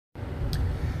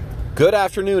Good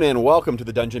afternoon and welcome to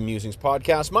the Dungeon Musings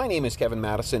podcast. My name is Kevin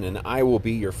Madison and I will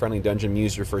be your friendly dungeon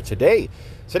muser for today.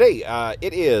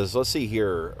 It is, let's see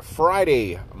here,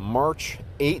 Friday, March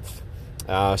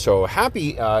 8th. So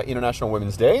happy International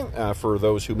Women's Day for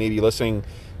those who may be listening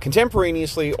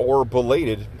contemporaneously or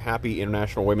belated. Happy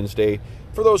International Women's Day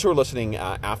for those who are listening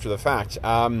after the fact.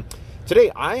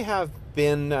 Today I have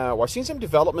been, I've seen some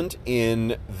development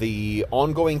in the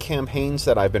ongoing campaigns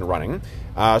that I've been running.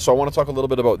 So I want to talk a little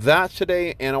bit about that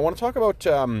today, and I want to talk about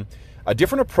a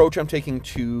different approach I'm taking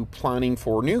to planning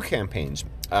for new campaigns.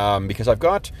 Because I've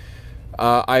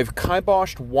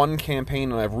kiboshed one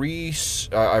campaign, and I've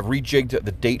rejigged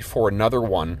the date for another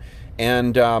one,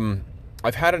 and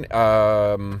I've had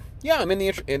I'm in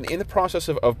the process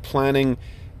of planning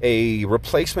a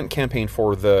replacement campaign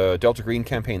for the Delta Green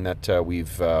campaign that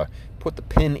we've put the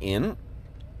pin in,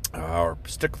 or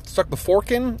stuck the fork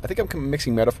in. I think I'm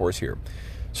mixing metaphors here.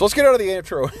 So let's get out of the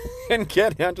intro and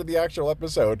get into the actual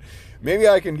episode. Maybe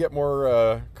I can get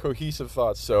more cohesive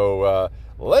thoughts. So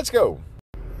let's go.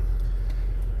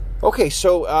 Okay,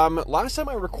 so last time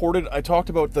I recorded, I talked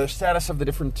about the status of the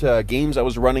different games I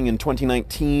was running in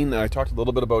 2019. I talked a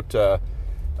little bit about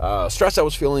stress I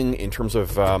was feeling in terms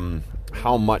of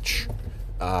how much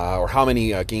or how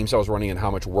many games I was running and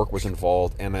how much work was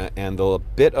involved, and the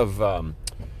bit of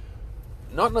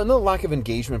not the lack of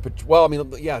engagement, but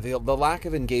the lack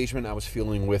of engagement I was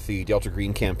feeling with the Delta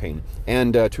Green campaign,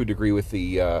 and to a degree with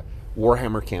the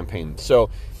Warhammer campaign. So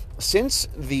since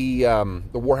the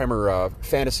Warhammer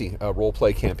Fantasy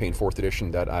Roleplay campaign 4th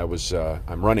edition that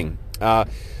I'm running,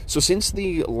 so since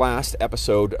the last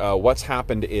episode, what's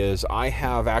happened is I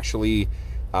have actually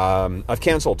I've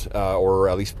canceled or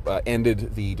at least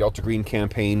ended the Delta Green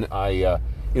campaign.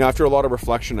 After a lot of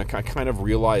reflection, I kind of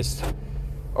realized,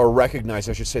 or recognized,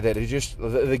 I should say, that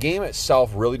the game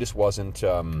itself really just wasn't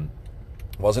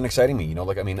exciting me.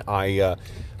 I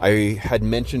had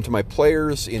mentioned to my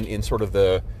players in sort of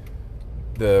the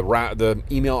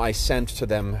email I sent to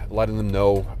them, letting them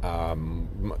know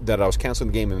that I was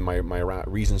canceling the game, and my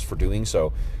reasons for doing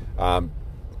so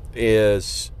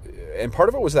and part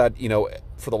of it was that,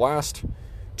 for the last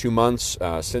 2 months,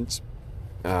 since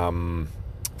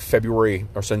February,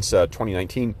 or since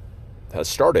 2019 has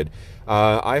started,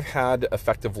 I've had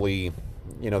effectively,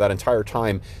 that entire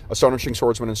time, Astonishing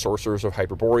Swordsmen and Sorcerers of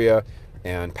Hyperborea,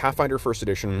 and Pathfinder 1st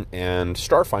Edition, and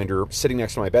Starfinder sitting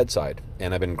next to my bedside.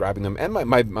 And I've been grabbing them, and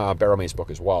my Barrowmaze book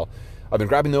as well. I've been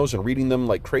grabbing those and reading them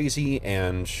like crazy,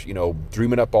 and,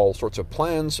 dreaming up all sorts of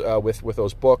plans with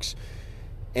those books.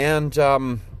 And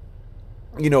grabbing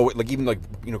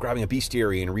a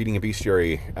bestiary and reading a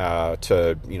bestiary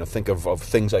to think of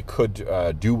things I could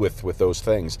do with those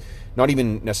things. Not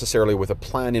even necessarily with a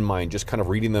plan in mind, just kind of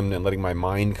reading them and letting my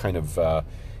mind kind of,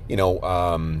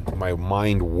 my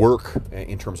mind work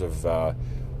in terms of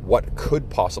what could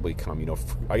possibly come.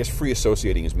 I guess free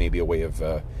associating is maybe a way of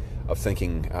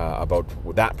thinking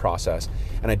about that process.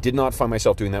 And I did not find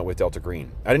myself doing that with Delta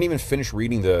Green. I didn't even finish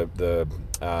reading the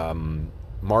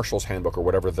Marshal's Handbook, or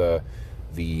whatever the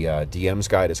DM's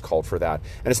guide is called for that.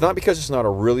 And it's not because it's not a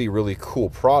really, really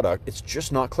cool product. It's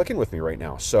just not clicking with me right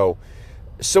now. So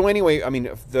anyway, I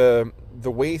mean, the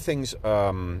way things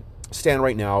stand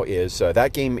right now is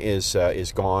that game is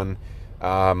gone,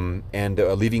 and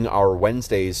leaving our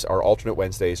alternate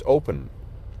Wednesdays open.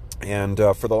 And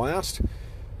for the last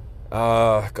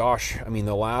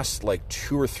the last like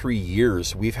 2 or 3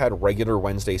 years, we've had regular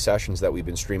Wednesday sessions that we've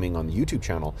been streaming on the YouTube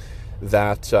channel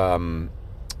that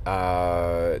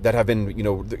have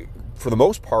been, for the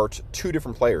most part, 2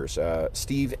 different players,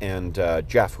 Steve and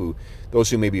Jeff,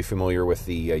 those who may be familiar with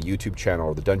the YouTube channel,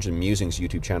 or the Dungeon Musings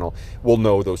YouTube channel, will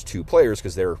know those 2 players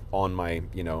because they're on my,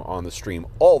 on the stream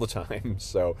all the time.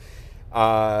 So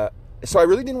I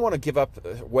really didn't want to give up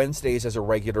Wednesdays as a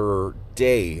regular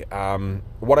day.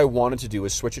 What I wanted to do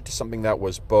is switch it to something that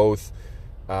was both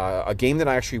a game that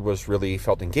I actually really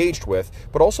felt engaged with,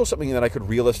 but also something that I could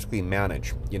realistically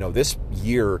manage. This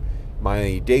year,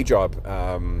 my day job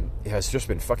has just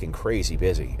been fucking crazy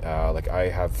busy.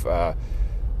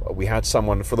 We had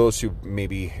someone, for those who may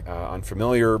be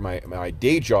unfamiliar, my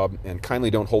day job, and kindly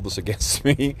don't hold this against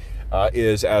me,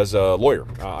 is as a lawyer.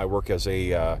 I work as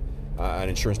an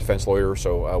insurance defense lawyer,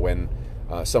 so when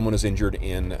someone is injured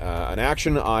in an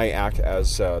action, I act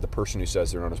as the person who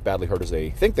says they're not as badly hurt as they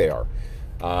think they are.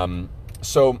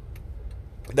 So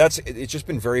it's just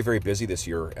been very, very busy this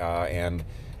year, and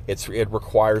it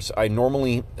requires, I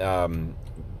normally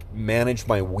manage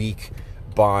my week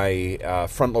by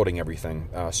front loading everything.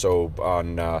 So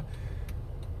on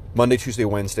Monday, Tuesday,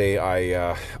 Wednesday,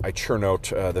 I churn out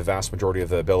the vast majority of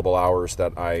the billable hours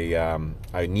that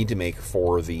I need to make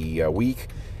for the week,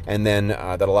 and then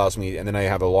that allows me. And then I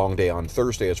have a long day on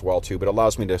Thursday as well too, but it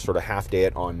allows me to sort of half day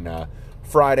it on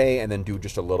Friday, and then do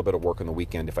just a little bit of work on the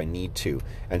weekend if I need to,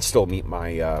 and still meet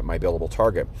my my billable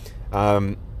target.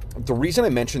 The reason I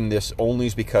mention this only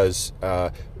is because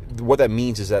what that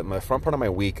means is that my front part of my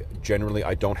week, generally,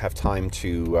 I don't have time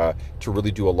to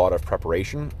really do a lot of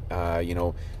preparation.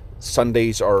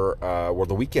 Sundays are, or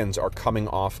the weekends are coming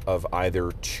off of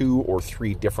either 2 or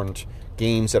 3 different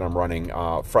games that I'm running.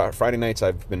 Friday nights,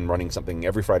 I've been running something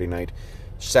every Friday night.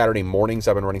 Saturday mornings,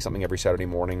 I've been running something every Saturday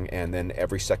morning. And then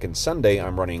every second Sunday,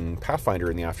 I'm running Pathfinder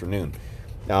in the afternoon.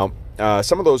 Now,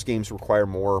 some of those games require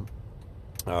more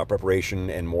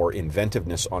preparation and more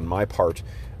inventiveness on my part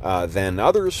than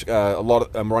others.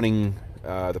 I'm running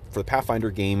for the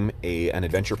Pathfinder game an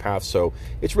adventure path, so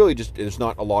it's really just, there's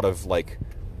not a lot of like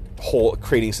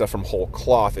creating stuff from whole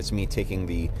cloth. It's me taking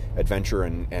the adventure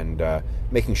and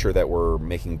making sure that we're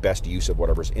making best use of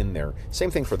whatever's in there.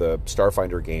 Same thing for the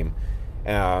Starfinder game.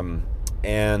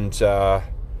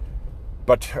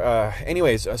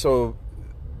 Anyways, so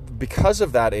because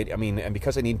of that, and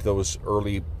because I need those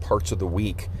early parts of the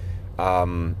week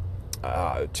to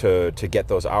get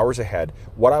those hours ahead,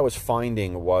 what I was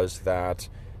finding was that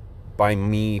by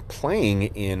me playing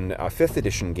in a 5th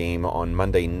edition game on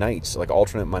Monday nights, like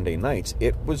alternate Monday nights,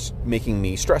 it was making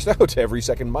me stressed out every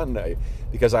second Monday,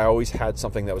 because I always had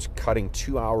something that was cutting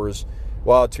 2 hours.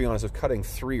 Well, to be honest, it was cutting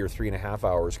 3 or 3.5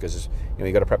 hours, because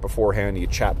you got to prep beforehand, you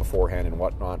chat beforehand and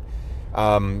whatnot.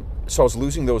 So I was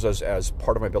losing those as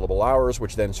part of my billable hours,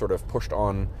 which then sort of pushed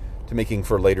on to making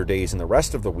for later days in the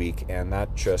rest of the week, and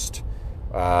that just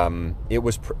it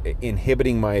was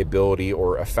inhibiting my ability,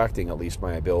 or affecting at least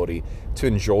my ability, to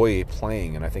enjoy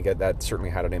playing. And I think that certainly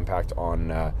had an impact on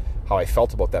how I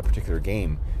felt about that particular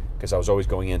game, because I was always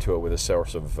going into it with a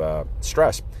source of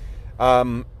stress.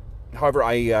 However,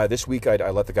 this week I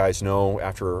let the guys know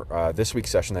after this week's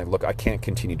session that, look, I can't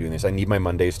continue doing this. I need my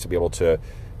Mondays to be able to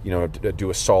do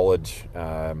a solid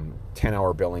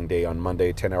 10-hour billing day on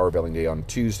Monday, 10-hour billing day on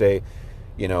Tuesday,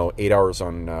 8 hours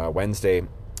on Wednesday,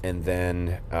 and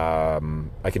then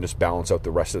I can just balance out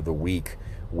the rest of the week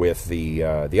with the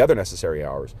other necessary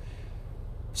hours.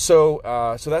 So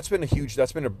that's been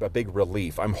a big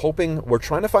relief. I'm hoping, we're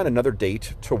trying to find another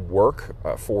date to work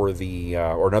for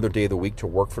or another day of the week to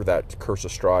work for that Curse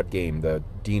of Strahd game, the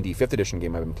D&D 5th edition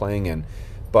game I've been playing in,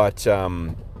 but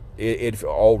it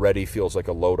already feels like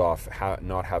a load off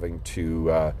not having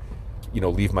to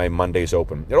leave my Mondays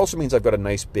open. It also means I've got a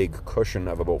nice big cushion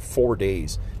of about 4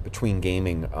 days between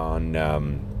gaming on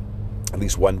at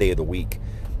least one day of the week.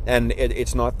 And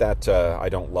it's not that I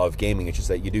don't love gaming, it's just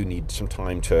that you do need some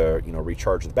time to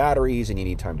recharge the batteries, and you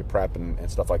need time to prep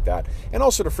and stuff like that, and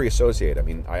also to free associate.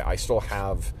 I still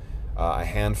have a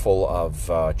handful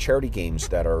of charity games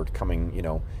that are coming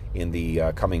in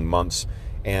the coming months,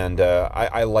 and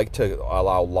I like to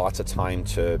allow lots of time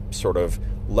to sort of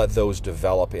let those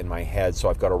develop in my head, so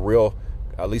I've got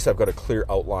at least I've got a clear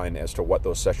outline as to what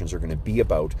those sessions are going to be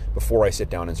about before I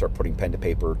sit down and start putting pen to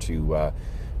paper to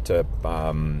get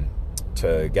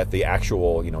the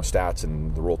actual stats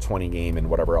and the Roll20 game and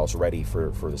whatever else ready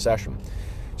for the session.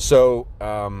 So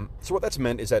what that's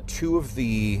meant is that 2 of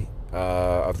the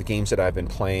games that I've been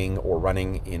playing or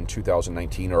running in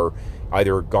 2019 are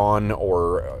either gone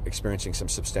or experiencing some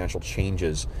substantial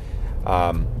changes.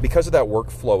 Because of that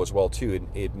workflow as well too,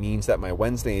 it means that my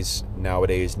Wednesdays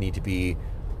nowadays need to be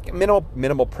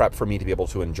minimal prep for me to be able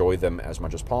to enjoy them as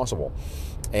much as possible.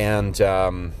 And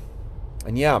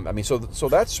yeah, so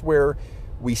that's where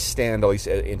we stand, at least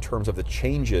in terms of the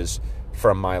changes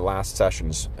from my last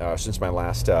sessions, since my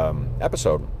last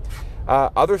episode.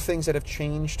 Other things that have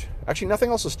changed, actually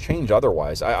nothing else has changed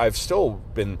otherwise. I've still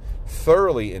been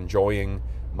thoroughly enjoying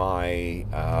my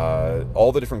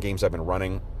all the different games I've been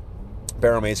running.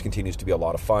 Barrow Maze continues to be a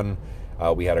lot of fun.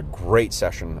 We had a great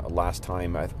session last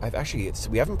time.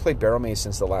 We haven't played Barrow Maze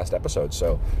since the last episode,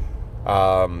 so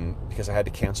because I had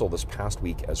to cancel this past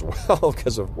week as well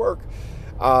because of work.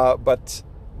 But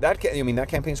that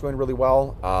campaign's going really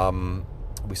well.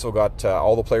 We still got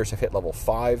all the players have hit level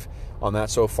 5 on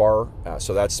that so far,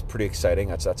 so that's pretty exciting.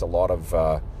 That's a lot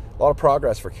of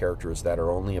progress for characters that are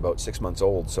only about 6 months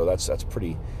old. So that's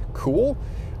pretty cool.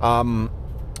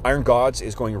 Iron Gods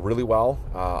is going really well.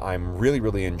 I'm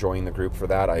really enjoying the group for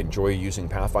that. I enjoy using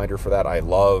Pathfinder for that. I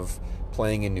love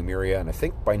playing in Numeria, and I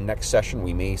think by next session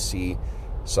we may see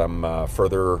some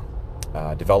further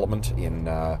development in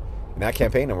that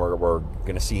campaign, and we're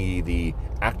going to see the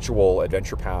actual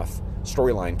adventure path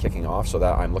storyline kicking off, so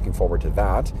that I'm looking forward to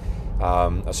that.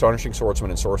 Astonishing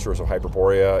Swordsman and Sorcerers of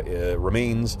Hyperborea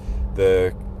remains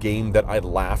the game that I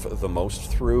laugh the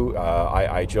most through.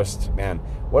 I just, man,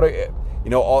 what a, you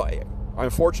know, I'm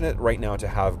fortunate right now to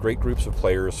have great groups of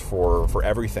players for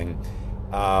everything.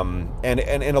 And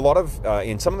a lot of,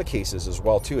 in some of the cases as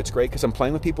well too, it's great because I'm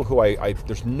playing with people who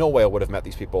there's no way I would have met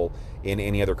these people in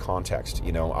any other context,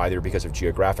 you know, either because of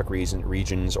geographic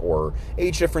regions or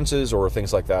age differences or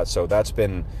things like that. So that's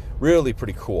been really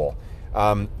pretty cool.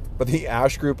 But the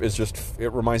Ash group is just, it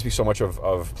reminds me so much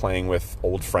of playing with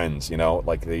old friends, you know,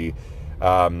 like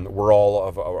we're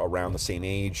all around the same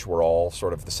age. We're all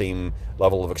sort of the same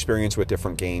level of experience with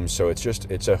different games. So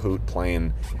it's a hoot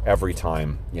playing every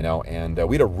time, you know, and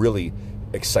we had a really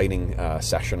exciting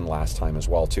session last time as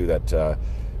well too that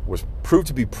was proved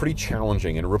to be pretty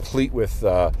challenging and replete with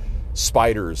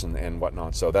spiders and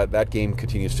whatnot. So that game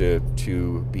continues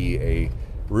to be a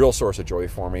real source of joy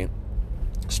for me.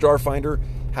 Starfinder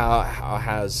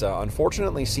has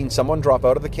unfortunately seen someone drop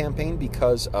out of the campaign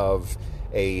because of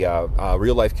a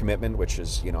real life commitment, which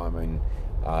is, you know, I mean,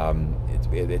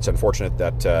 it's unfortunate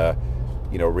that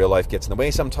you know, real life gets in the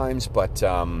way sometimes, but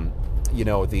you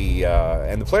know,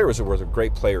 and the player was a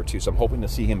great player too, so I'm hoping to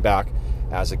see him back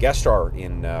as a guest star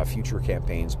in future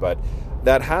campaigns. But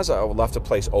that has left a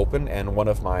place open, and one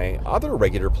of my other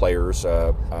regular players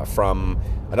from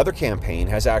another campaign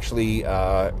has actually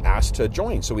asked to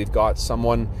join. So we've got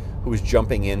someone who's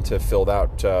jumping in to fill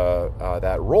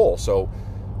that role. So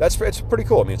it's pretty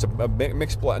cool. I mean, it's a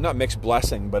not mixed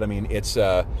blessing, but I mean, it's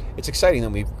exciting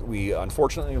that we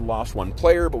unfortunately lost one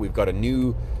player, but we've got a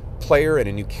new player and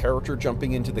a new character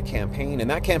jumping into the campaign, and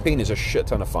that campaign is a shit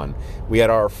ton of fun. We had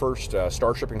our first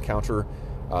Starship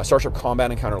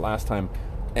combat encounter last time,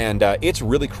 and it's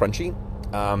really crunchy,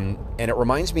 and it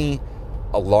reminds me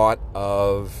a lot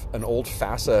of an old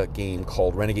FASA game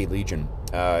called Renegade Legion,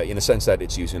 in the sense that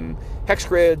it's using hex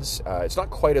grids. It's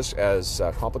not quite as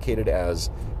complicated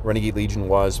as Renegade Legion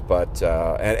was, but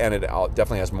and it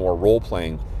definitely has more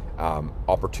role-playing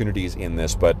opportunities in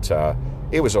this, but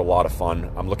it was a lot of fun.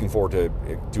 I'm looking forward to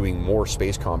doing more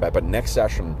space combat, but next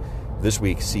session this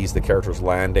week sees the characters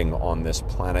landing on this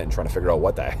planet and trying to figure out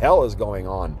what the hell is going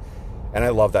on. And I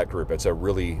love that group. It's a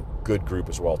really good group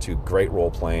as well too. Great role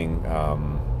playing.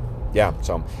 Yeah,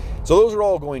 so those are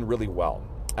all going really well.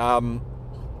 And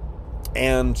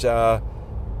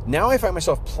now I find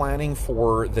myself planning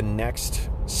for the next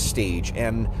stage,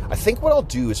 and I think what I'll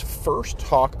do is first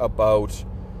talk about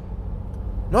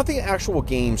not the actual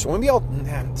game. So maybe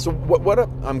what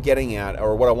I'm getting at,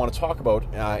 or what I want to talk about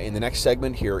in the next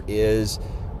segment here, is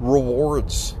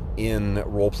rewards in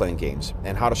role-playing games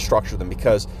and how to structure them,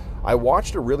 because I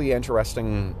watched a really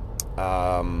interesting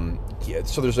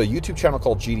so there's a YouTube channel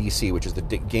called GDC, which is the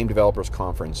Game Developers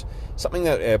Conference, something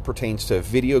that pertains to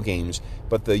video games,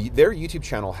 but their YouTube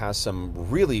channel has some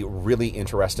really, really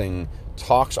interesting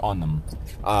talks on them,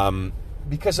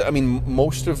 because I mean,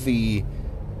 most of the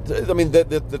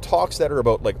talks that are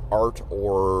about like art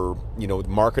or, you know,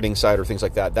 marketing side or things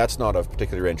like that, that's not of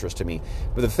particular interest to me.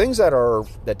 But the things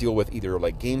that deal with either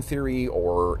like game theory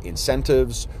or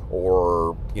incentives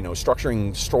or, you know,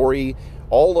 structuring story,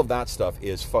 all of that stuff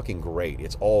is fucking great.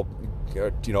 It's all,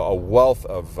 you know, a wealth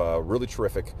of really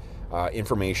terrific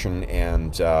information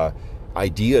and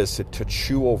ideas to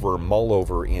chew over, mull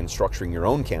over in structuring your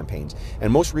own campaigns.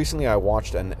 And most recently, I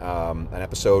watched an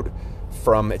episode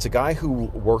from, it's a guy who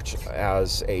worked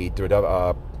as a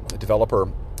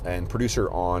developer and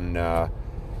producer on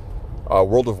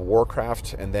World of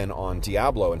Warcraft and then on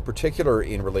Diablo, in particular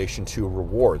in relation to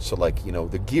rewards. So like, you know,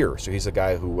 the gear. So he's a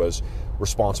guy who was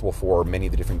responsible for many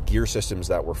of the different gear systems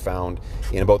that were found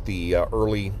in about the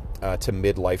early to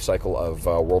mid life cycle of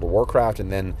World of Warcraft,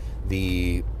 and then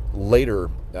the later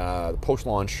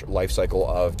post-launch life cycle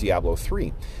of Diablo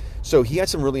 3. So he had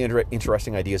some really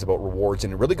interesting ideas about rewards,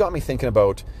 and it really got me thinking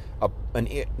about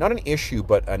not an issue,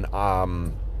 but an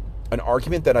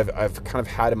argument that I've kind of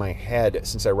had in my head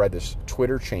since I read this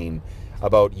Twitter chain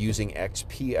about using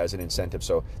XP as an incentive.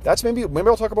 So that's maybe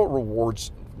I'll talk about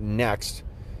rewards next,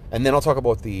 and then I'll talk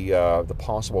about the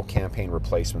possible campaign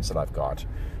replacements that I've got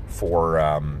for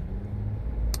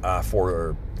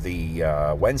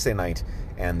the Wednesday night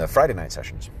and the Friday night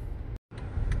sessions.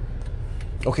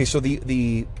 Okay, so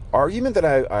the argument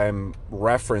that I'm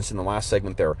referenced in the last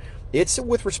segment there, it's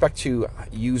with respect to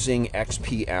using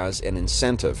XP as an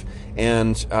incentive.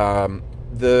 And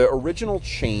the original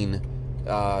chain,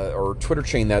 or Twitter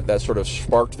chain that sort of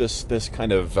sparked this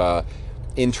kind of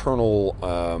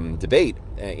internal debate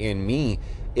in me,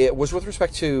 it was with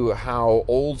respect to how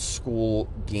old school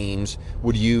games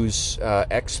would use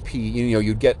XP.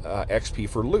 You'd get XP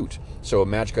for loot, so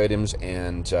magic items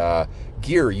and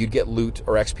gear. You'd get loot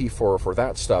or XP for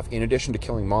that stuff in addition to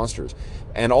killing monsters,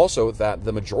 and also that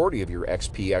the majority of your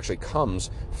XP actually comes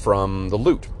from the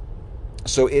loot.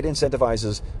 So it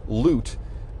incentivizes loot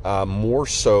more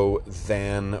so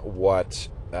than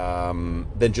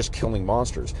than just killing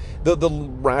monsters. The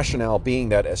rationale being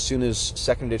that as soon as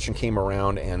second edition came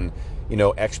around and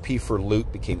XP for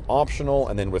loot became optional,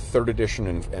 and then with third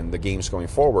edition and the games going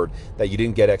forward that you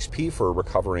didn't get XP for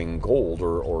recovering gold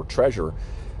or treasure,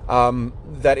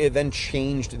 that it then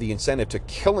changed the incentive to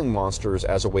killing monsters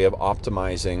as a way of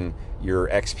optimizing your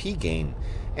XP gain.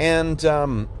 And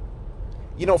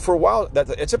for a while,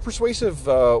 it's a persuasive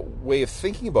way of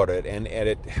thinking about it, and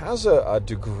it has a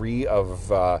degree of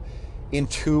not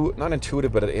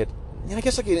intuitive, but I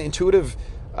guess like an intuitive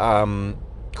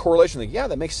correlation. Like, yeah,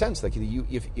 that makes sense. Like,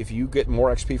 if you get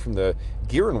more XP from the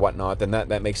gear and whatnot, then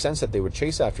that makes sense that they would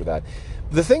chase after that.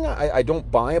 The thing I don't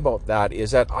buy about that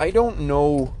is that I don't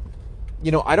know.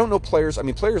 I don't know players. I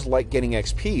mean, players like getting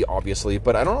XP, obviously,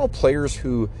 but I don't know players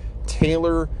who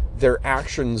tailor their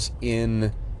actions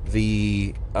in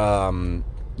the in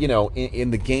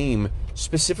the game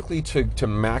specifically to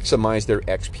maximize their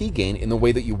XP gain in the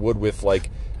way that you would with like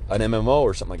an MMO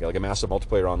or something like a massive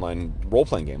multiplayer online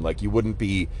role-playing game. Like, you wouldn't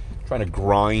be trying to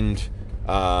grind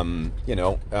trying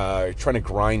to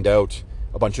grind out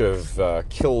a bunch of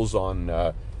kills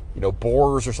on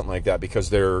boars or something like that,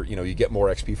 because they're you get more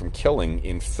XP from killing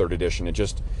in third edition. It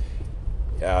just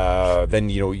than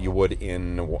you would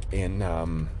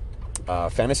in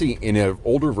fantasy, in an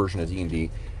older version of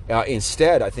D&D.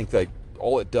 Instead, I think that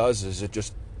all it does is it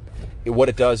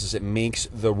makes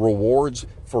the rewards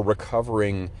for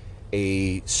recovering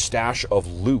a stash of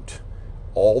loot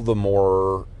all the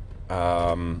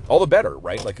better,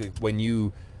 right? Like, when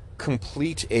you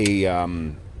complete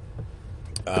an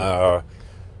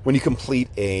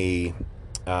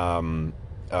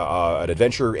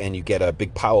adventure and you get a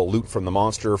big pile of loot from the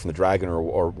monster, from the dragon,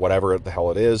 or whatever the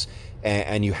hell it is,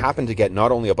 and you happen to get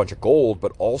not only a bunch of gold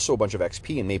but also a bunch of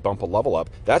XP and may bump a level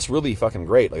up, that's really fucking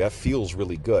great. Like, that feels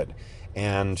really good.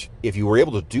 And if you were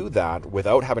able to do that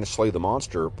without having to slay the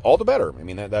monster, all the better. I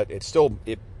mean, that it's still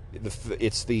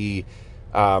it's the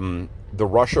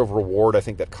rush of reward, I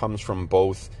think, that comes from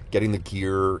both getting the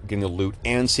gear, getting the loot,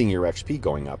 and seeing your XP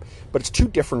going up. But it's two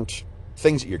different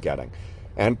things that you're getting.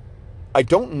 And I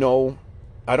don't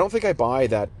think I buy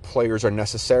that players are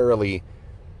necessarily,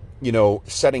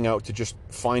 setting out to just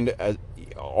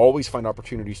always find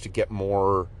opportunities to get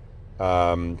more,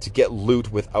 to get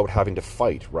loot without having to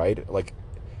fight, right? Like,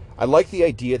 I like the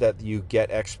idea that you get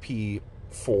XP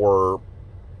for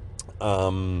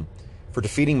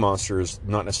defeating monsters,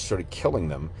 not necessarily killing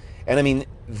them. And I mean,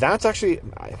 that's actually,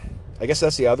 I guess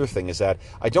that's the other thing, is that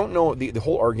I don't know the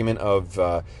whole argument of,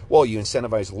 you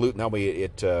incentivize loot, and that way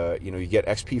you get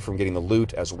XP from getting the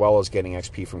loot as well as getting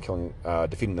XP from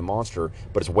defeating the monster,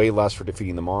 but it's way less for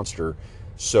defeating the monster,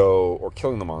 or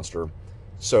killing the monster.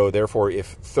 So therefore, if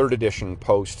third edition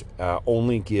post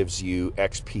only gives you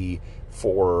XP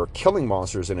for killing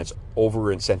monsters and it's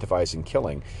over incentivizing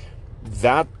killing,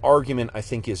 that argument, I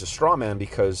think, is a straw man,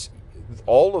 because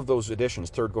all of those editions,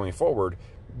 third going forward,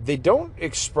 they don't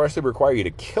expressly require you to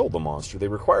kill the monster. They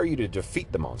require you to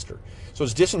defeat the monster. So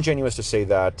it's disingenuous to say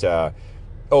that,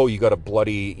 you got to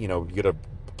bloody, you got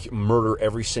to murder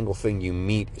every single thing you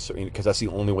meet, because that's the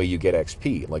only way you get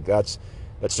XP. Like, that's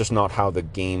just not how the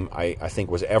game, I think,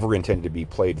 was ever intended to be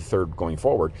played third going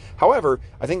forward. However,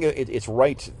 I think it's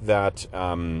right that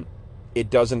it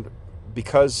doesn't,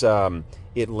 because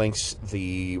it links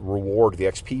the reward, the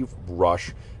XP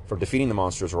rush, from defeating the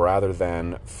monsters rather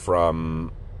than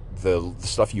from the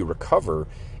stuff you recover.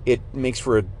 It makes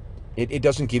for it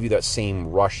doesn't give you that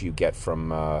same rush you get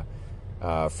from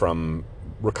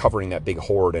recovering that big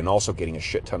hoard and also getting a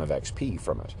shit ton of XP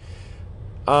from it.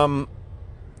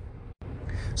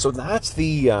 So that's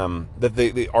the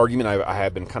argument I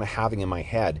have been kind of having in my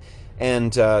head,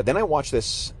 and then I watched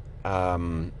this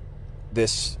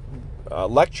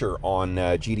lecture on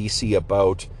GDC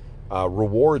about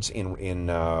rewards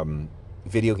in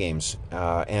video games,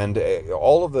 and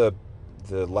all of the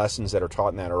lessons that are taught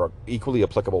in that are equally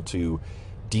applicable to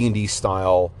D&D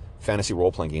style fantasy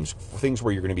role-playing games, things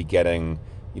where you're going to be getting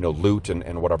loot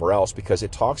and whatever else, because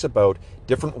it talks about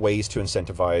different ways to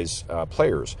incentivize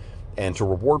players and to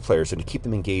reward players and to keep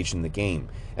them engaged in the game.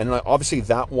 And obviously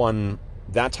that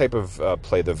type of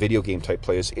play, the video game type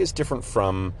play, is different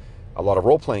from a lot of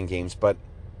role-playing games, but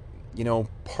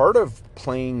part of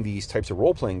playing these types of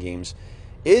role-playing games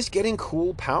is getting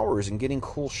cool powers and getting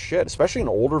cool shit, especially in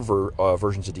older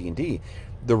versions of D&D.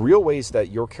 The real ways that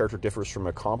your character differs from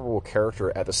a comparable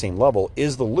character at the same level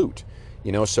is the loot.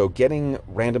 So getting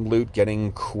random loot,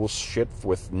 getting cool shit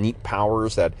with neat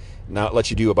powers that now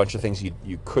lets you do a bunch of things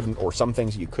you couldn't, or some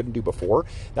things you couldn't do before.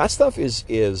 That stuff is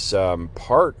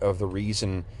part of the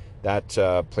reason that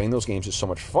playing those games is so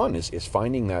much fun, is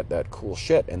finding that cool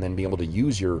shit and then being able to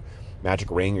use your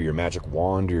magic ring or your magic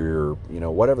wand or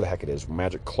your, whatever the heck it is,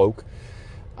 magic cloak.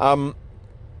 And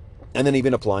then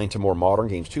even applying to more modern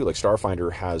games too, like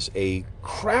Starfinder has a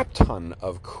crap ton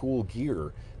of cool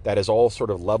gear that is all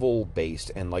sort of level based,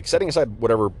 and like setting aside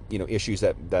whatever issues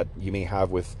that you may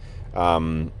have with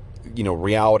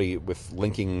reality with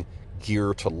linking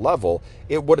gear to level.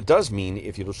 What it does mean,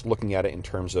 if you're just looking at it in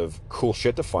terms of cool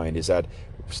shit to find, is that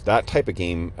type of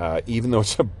game, even though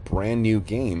it's a brand new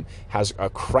game, has a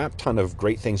crap ton of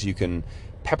great things you can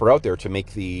pepper out there to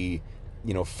make the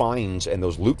finds and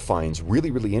those loot finds really,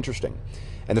 really interesting.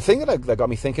 And the thing that got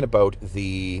me thinking about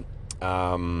the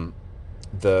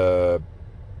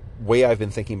way I've been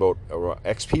thinking about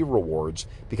XP rewards,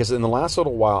 because in the last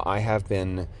little while I have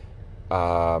been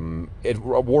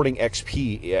awarding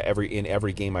XP in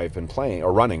every game I've been playing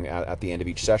or running at the end of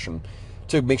each session,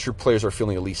 to make sure players are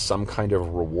feeling at least some kind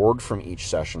of reward from each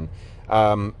session.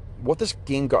 What this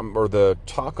game the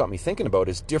talk got me thinking about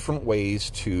is different ways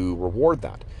to reward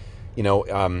that.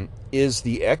 Is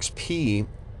the XP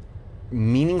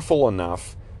meaningful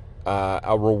enough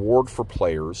a reward for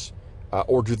players,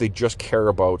 or do they just care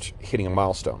about hitting a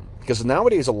milestone? Because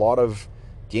nowadays a lot of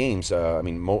games,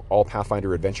 all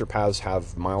Pathfinder adventure paths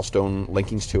have milestone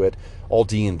linkings to it. All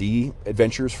D&D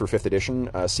adventures for 5th edition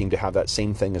seem to have that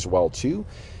same thing as well too.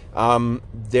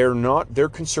 They're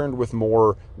concerned with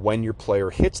more when your player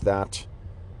hits that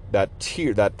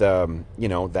tier,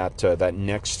 that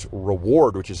next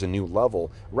reward, which is a new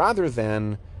level, rather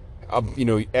than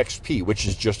XP, which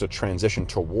is just a transition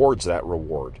towards that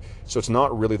reward. So it's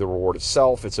not really the reward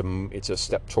itself, it's a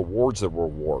step towards the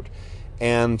reward.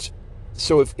 And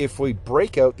so if we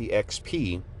break out the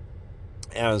XP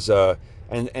as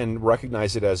and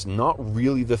recognize it as not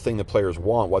really the thing the players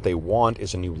want, what they want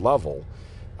is a new level.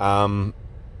 And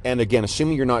again,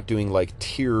 assuming you're not doing like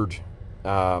tiered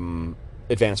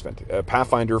advancement.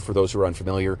 Pathfinder, for those who are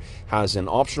unfamiliar, has an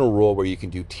optional rule where you can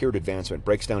do tiered advancement.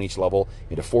 Breaks down each level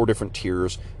into 4 different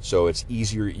tiers, so it's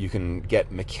easier. You can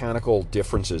get mechanical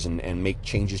differences and make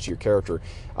changes to your character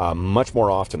much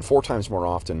more often, 4 times more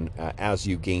often, as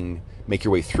you make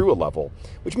your way through a level,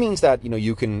 which means that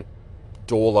you can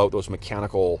dole out those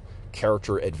mechanical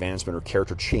character advancement or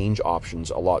character change options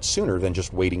a lot sooner than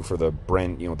just waiting for the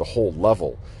the whole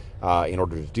level in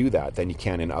order to do that than you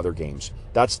can in other games.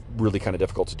 That's really kind of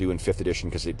difficult to do in 5th edition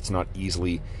because it's not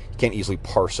easily, you can't easily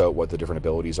parse out what the different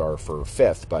abilities are for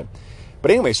 5th. But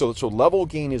anyway, so level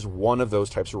gain is one of those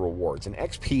types of rewards. And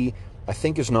XP, I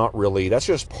think, is not really, that's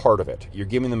just part of it. You're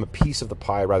giving them a piece of the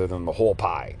pie rather than the whole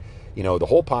pie. The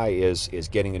whole pie is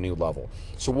getting a new level.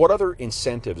 So what other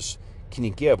incentives can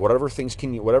you give? What other things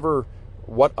can you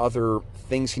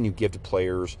give to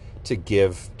players to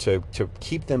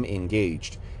keep them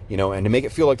engaged? And to make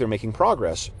it feel like they're making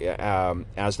progress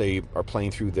as they are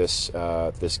playing through this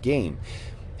game,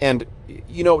 and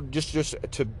just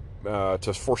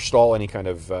to forestall any kind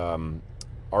of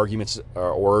arguments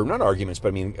or not arguments,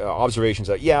 but observations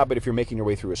that but if you're making your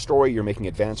way through a story, you're making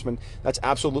advancement. That's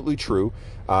absolutely true.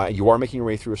 You are making your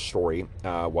way through a story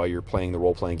while you're playing the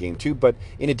role-playing game too. But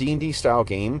in a D&D style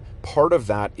game, part of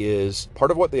what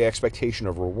the expectation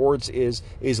of rewards is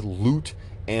loot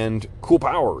and cool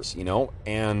powers,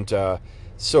 and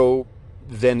so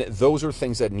then those are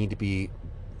things that need to be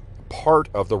part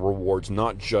of the rewards,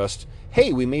 not just,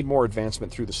 hey, we made more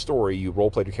advancement through the story, you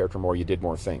role-played your character more, you did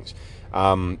more things.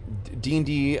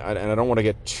 D&D, and I don't want to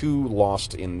get too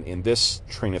lost in this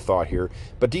train of thought here,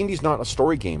 but D&D is not a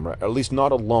story game, right? At least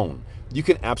not alone. You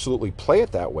can absolutely play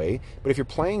it that way, but if you're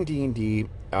playing D&D,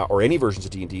 or any versions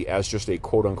of D&D, as just a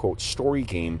quote-unquote story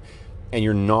game, and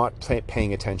you're not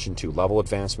paying attention to level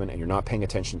advancement, and you're not paying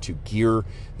attention to gear,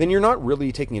 then you're not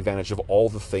really taking advantage of all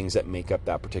the things that make up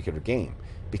that particular game,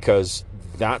 because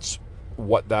that's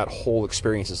what that whole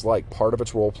experience is like. Part of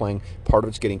it's role-playing, part of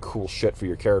it's getting cool shit for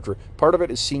your character, part of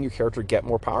it is seeing your character get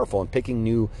more powerful and picking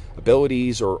new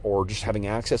abilities, or just having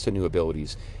access to new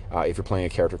abilities if you're playing a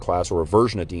character class or a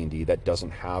version of D&D that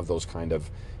doesn't have those kind of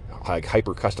like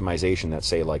hyper customization that,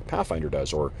 say, like Pathfinder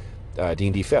does, or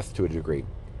D&D 5th to a degree,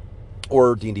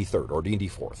 or D&D 3rd, or D&D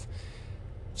 4th.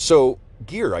 So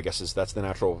gear, I guess, that's the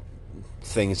natural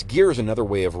thing. Gear is another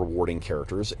way of rewarding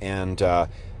characters, and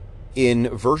in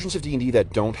versions of D&D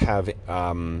that don't have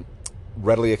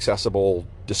readily accessible,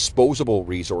 disposable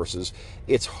resources,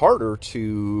 it's harder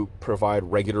to provide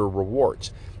regular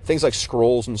rewards. Things like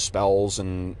scrolls and spells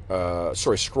and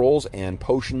scrolls and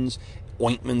potions,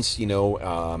 ointments,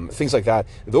 things like that.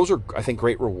 Those are, I think,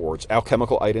 great rewards.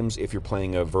 Alchemical items, if you're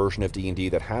playing a version of D&D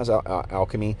that has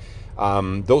alchemy,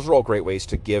 those are all great ways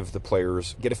to give the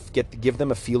players give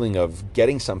them a feeling of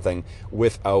getting something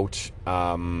without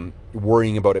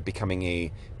worrying about it becoming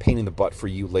a pain in the butt for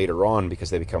you later on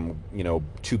because they become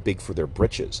too big for their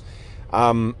britches.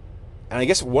 And I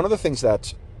guess one of the things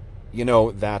that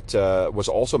was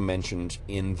also mentioned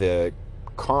in the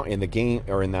game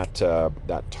or in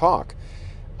that talk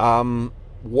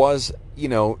was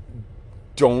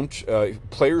don't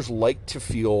players like to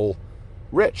feel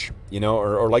rich,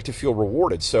 or like to feel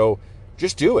rewarded, so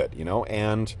just do it,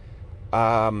 and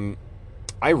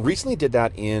I recently did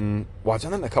that I've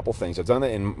done that in a couple things. I've done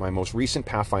that in my most recent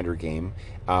Pathfinder game,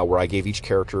 where I gave each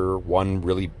character one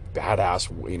really badass,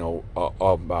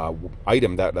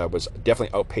 item that was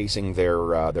definitely outpacing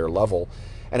their level.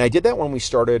 And I did that when we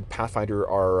started Pathfinder,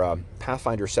 our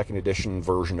Pathfinder 2nd Edition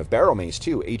version of Barrow Maze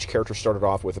too. Each character started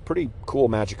off with a pretty cool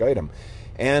magic item,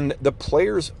 and the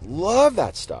players love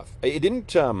that stuff. It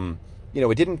didn't,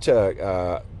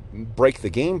 break the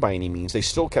game by any means. They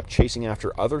still kept chasing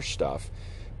after other stuff,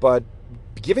 but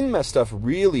giving them that stuff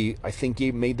really, I think,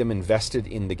 made them invested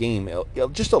in the game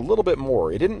just a little bit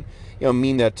more. It didn't,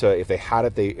 mean that if they had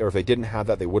it, or if they didn't have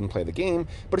that, they wouldn't play the game.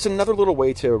 But it's another little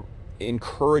way to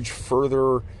encourage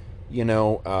further,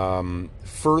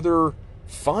 further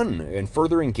fun and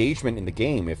further engagement in the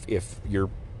game. If you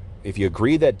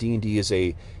agree that D&D is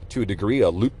to a degree a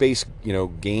loot-based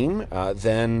game,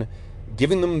 then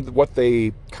giving them what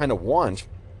they kind of want,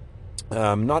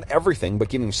 not everything, but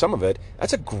giving them some of it,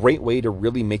 that's a great way to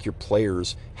really make your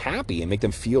players happy and make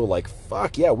them feel like,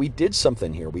 fuck yeah, we did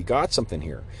something here, we got something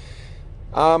here.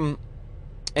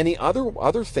 And the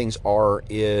other things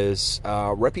is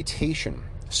reputation.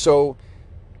 So,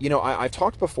 I've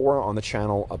talked before on the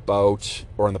channel about,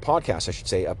 or on the podcast, I should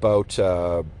say, about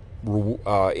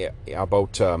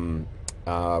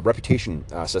reputation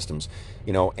systems,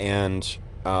 and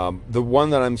the one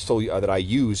that I'm still that I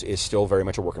use is still very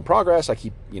much a work in progress. I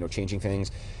keep changing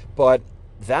things, but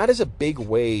that is a big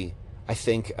way, I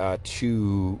think,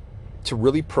 to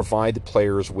really provide the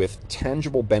players with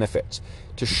tangible benefits,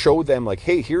 to show them like,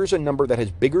 hey, here's a number that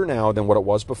is bigger now than what it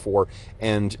was before,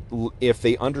 and if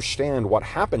they understand what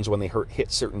happens when they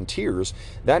hit certain tiers,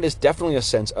 that is definitely a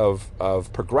sense of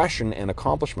progression and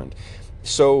accomplishment.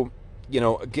 So,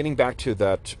 getting back to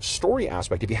that story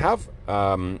aspect, if you have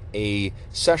a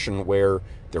session where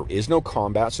there is no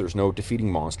combat, so there's no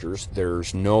defeating monsters,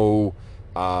 there's no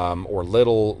or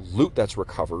little loot that's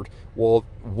recovered, well,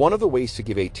 one of the ways to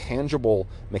give a tangible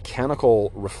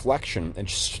mechanical reflection and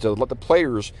just to let the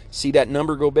players see that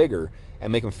number go bigger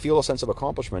and make them feel a sense of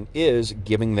accomplishment is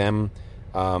giving them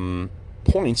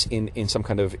points in some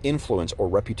kind of influence or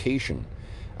reputation.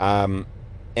 And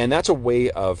that's a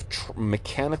way of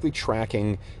mechanically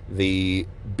tracking the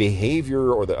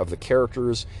behavior of the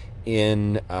characters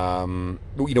in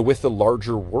with the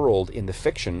larger world in the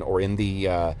fiction or in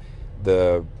the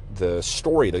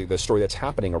story, the story that's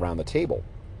happening around the table.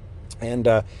 And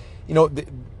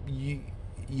you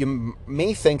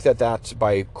may think that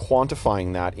by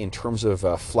quantifying that in terms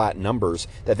of flat numbers,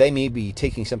 that they may be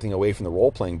taking something away from the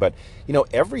role playing. But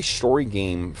every story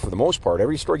game, for the most part,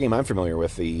 every story game I'm familiar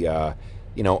with, the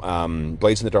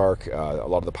Blades in the Dark, a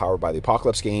lot of the Powered by the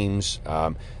Apocalypse games,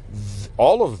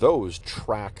 all of those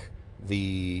track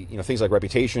the things like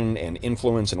reputation and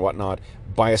influence and whatnot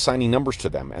by assigning numbers to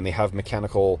them, and they have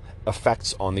mechanical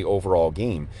effects on the overall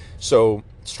game. So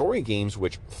story games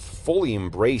which fully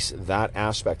embrace that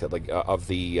aspect of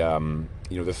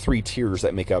the three tiers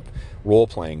that make up role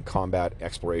playing: combat,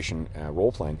 exploration,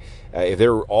 role playing, if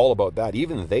they're all about that,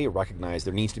 even they recognize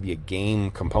there needs to be a game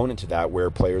component to that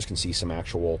where players can see some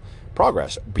actual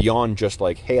progress beyond just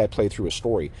like, hey, I played through a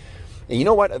story. And you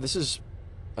know what, this is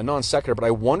a non sequitur, but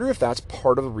I wonder if that's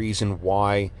part of the reason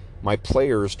why my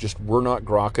players just were not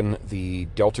grokking the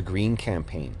Delta Green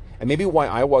campaign, and maybe why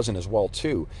I wasn't as well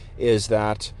too, is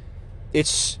that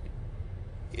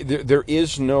there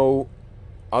is no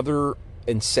other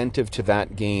incentive to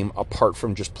that game apart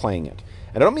from just playing it.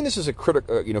 And I don't mean this as a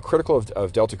critical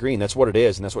of Delta Green. That's what it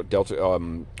is, and that's what Delta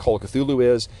Call of Cthulhu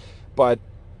is. But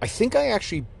I think I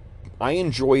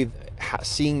enjoy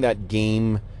seeing that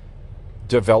game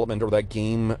development or that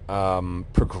game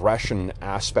progression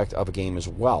aspect of a game as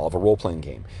well, of a role-playing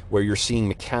game, where you're seeing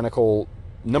mechanical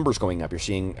numbers going up, you're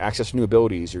seeing access to new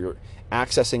abilities, you're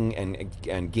accessing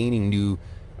and gaining new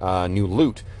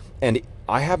loot. And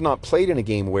I have not played in a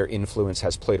game where influence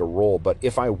has played a role, but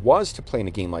if I was to play in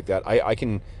a game like that, I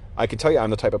can tell you I'm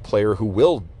the type of player who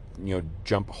will,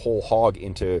 jump whole hog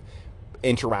into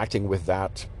interacting with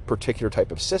that particular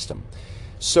type of system.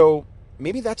 So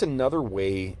maybe that's another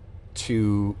way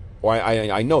to, or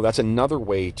I know that's another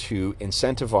way to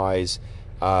incentivize,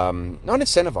 not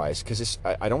incentivize, because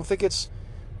I don't think it's,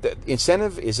 the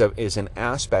incentive is an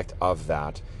aspect of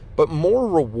that, but more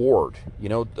reward.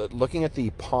 Looking at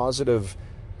the positive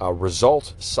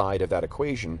result side of that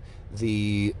equation,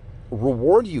 the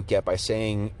reward you get by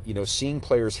saying, seeing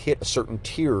players hit a certain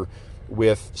tier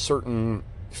with certain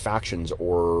factions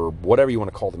or whatever you want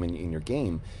to call them in your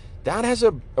game, that has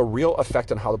a real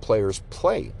effect on how the players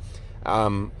play.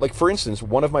 Like for instance,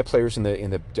 one of my players in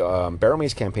the Barrow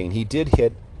Maze campaign, he did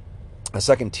hit a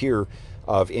second tier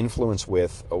of influence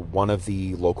with one of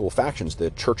the local factions,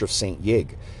 the Church of Saint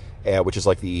Yig, which is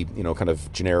like the kind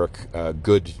of generic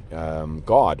good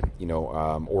god,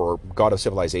 or god of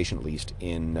civilization at least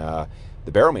in the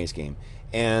Barrow Maze game,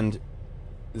 and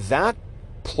that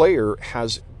player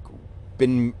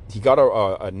he got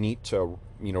a neat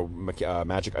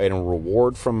magic item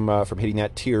reward from hitting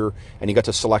that tier, and he got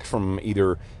to select from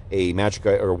either a magic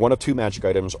or one of two magic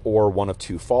items or one of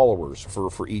two followers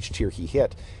for each tier he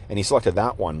hit, and he selected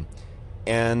that one,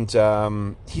 and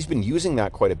he's been using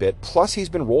that quite a bit. Plus, he's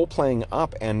been role playing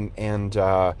up and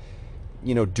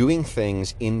doing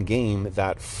things in game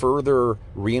that further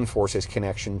reinforce his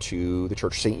connection to the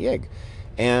Church of Saint Yig,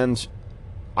 and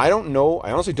I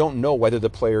honestly don't know whether the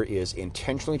player is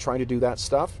intentionally trying to do that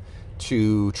stuff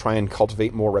to try and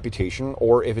cultivate more reputation,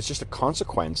 or if it's just a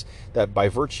consequence that by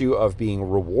virtue of being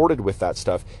rewarded with that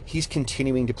stuff, he's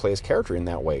continuing to play his character in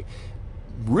that way.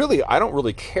 Really, I don't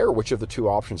really care which of the two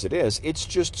options it is. It's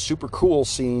just super cool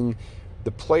seeing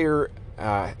the player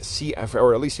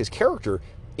or at least his character,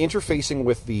 interfacing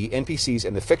with the NPCs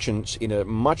and the fictions in a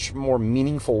much more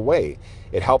meaningful way.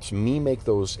 It helps me make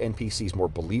those NPCs more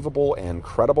believable and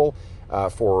credible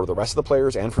for the rest of the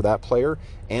players and for that player,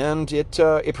 and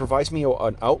it provides me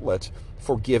an outlet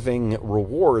for giving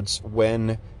rewards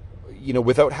when,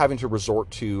 without having to resort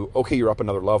to, okay, you're up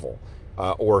another level,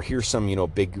 or here's some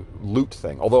big loot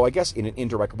thing. Although I guess in an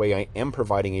indirect way I am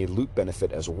providing a loot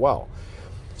benefit as well.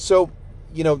 So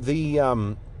the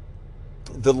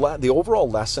overall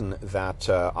lesson that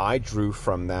I drew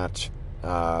from that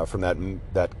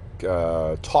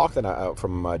talk that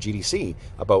from GDC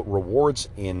about rewards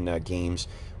in games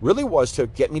really was to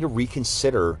get me to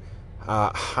reconsider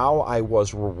how I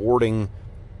was rewarding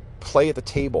play at the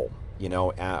table,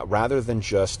 rather than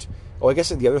just. Oh, I guess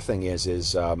the other thing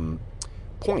is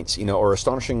points, or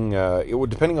astonishing.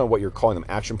 Depending on what you're calling them,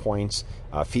 action points,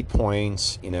 feat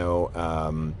points.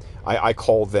 I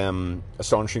call them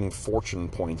astonishing fortune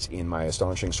points in my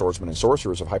Astonishing Swordsmen and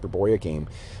Sorcerers of Hyperborea game.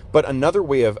 But another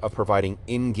way of providing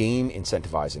in-game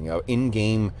incentivizing,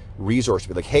 in-game resource to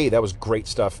be like, hey, that was great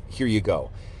stuff. Here you go,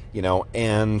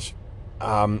 And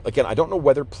again, I don't know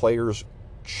whether players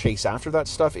chase after that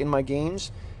stuff in my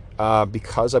games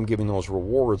because I'm giving those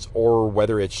rewards, or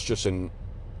whether it's just an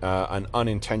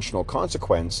unintentional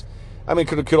consequence. I mean,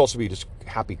 it could also be just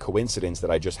happy coincidence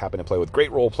that I just happen to play with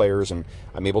great role players and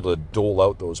I'm able to dole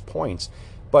out those points.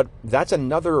 But that's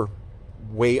another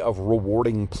way of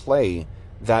rewarding play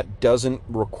that doesn't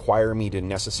require me to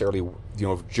necessarily,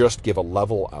 just give a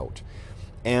level out.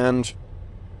 And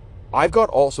I've got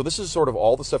also, this is sort of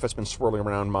all the stuff that's been swirling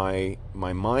around my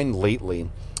mind lately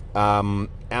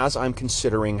as I'm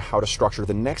considering how to structure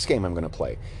the next game I'm going to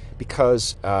play.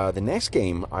 Because the next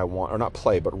game I want, or not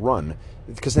play, but run,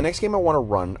 because the next game I want to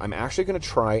run, I'm actually going to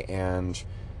try and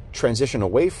transition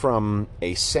away from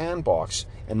a sandbox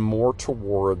and more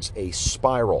towards a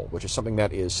spiral, which is something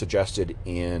that is suggested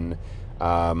in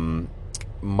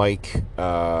Mike,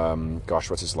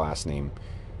 what's his last name?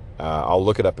 I'll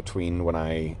look it up between when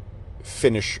I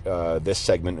finish this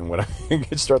segment and when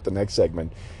I start the next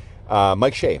segment.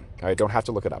 Mike Shea, I don't have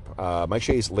to look it up. Mike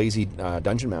Shea's Lazy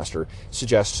Dungeon Master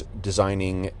suggests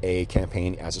designing a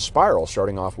campaign as a spiral,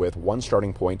 starting off with one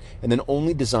starting point, and then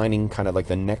only designing kind of like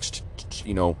the next,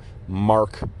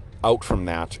 mark out from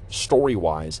that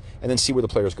story-wise, and then see where the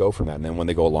players go from that. And then when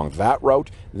they go along that route,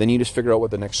 then you just figure out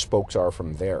what the next spokes are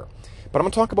from there. But I'm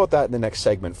going to talk about that in the next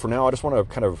segment. For now, I just want to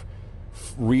kind of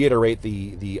reiterate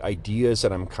the ideas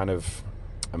that I'm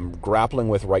grappling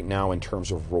with right now in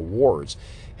terms of rewards.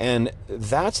 And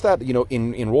that's that,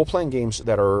 in role-playing games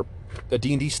that are a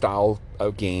D&D style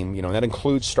of game, and that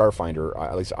includes Starfinder,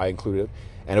 at least I include it,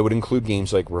 and it would include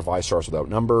games like Revised Stars Without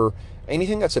Number,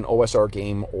 anything that's an OSR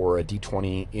game or a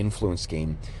D20 influenced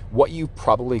game. What you've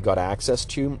probably got access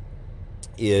to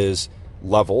is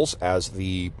levels as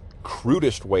the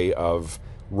crudest way of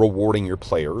rewarding your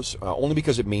players, only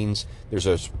because it means there's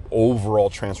a overall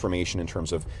transformation in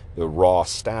terms of the raw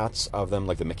stats of them,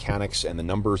 like the mechanics and the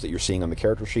numbers that you're seeing on the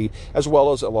character sheet, as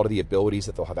well as a lot of the abilities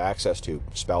that they'll have access to,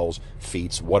 spells,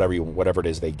 feats, whatever it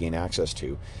is they gain access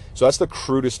to. So that's the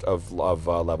crudest of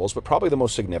levels, but probably the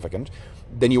most significant.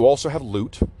 Then you also have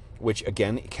loot, which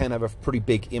again can have a pretty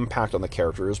big impact on the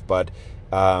characters, but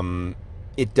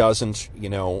it doesn't,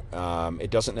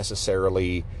 it doesn't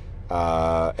necessarily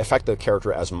affect the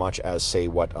character as much as, say,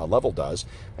 what a level does.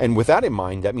 And with that in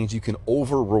mind, that means you can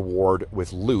over reward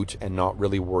with loot and not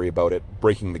really worry about it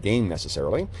breaking the game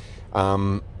necessarily.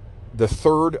 The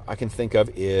third I can think of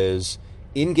is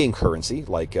in-game currency,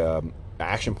 like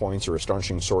action points or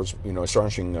astonishing swords,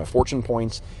 astonishing fortune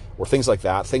points, or things like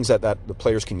that, things that the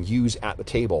players can use at the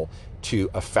table to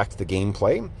affect the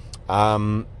gameplay.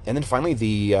 And then finally,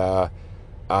 the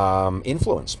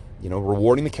influence,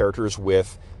 rewarding the characters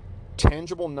with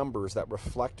tangible numbers that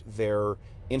reflect their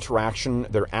interaction,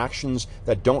 their actions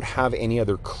that don't have any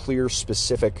other clear,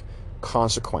 specific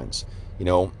consequence.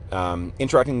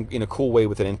 Interacting in a cool way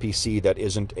with an NPC that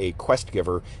isn't a quest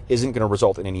giver isn't going to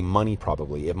result in any money,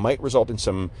 probably. It might result in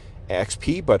some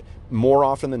XP, but more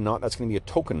often than not, that's going to be a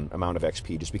token amount of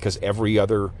XP, just because every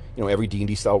other, every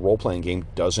D&D style role-playing game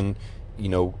doesn't,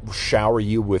 shower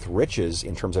you with riches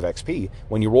in terms of XP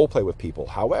when you roleplay with people.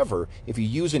 However, if you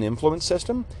use an influence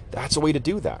system, that's a way to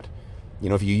do that.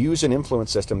 If you use an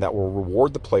influence system that will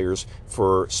reward the players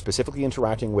for specifically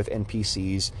interacting with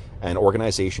NPCs and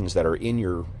organizations that are in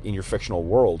your fictional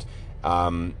world,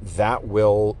 that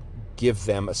will give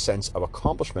them a sense of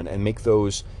accomplishment and make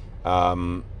those,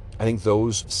 I think,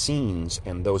 those scenes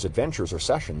and those adventures or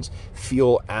sessions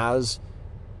feel as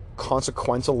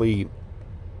consequentially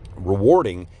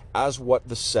rewarding as what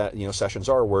the sessions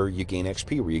are, where you gain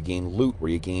XP, where you gain loot, where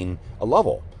you gain a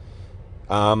level.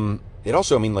 It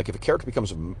also, like, if a character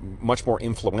becomes much more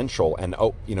influential and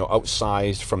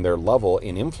outsized from their level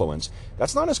in influence,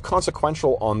 that's not as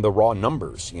consequential on the raw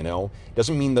numbers. It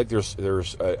doesn't mean that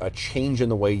there's a change in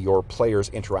the way your players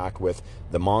interact with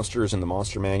the monsters in the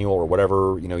monster manual or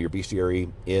whatever your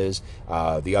bestiary is,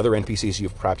 the other NPCs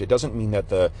you've prepped. It doesn't mean that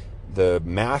the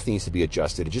math needs to be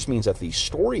adjusted. It just means that the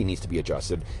story needs to be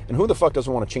adjusted. And who the fuck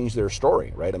doesn't want to change their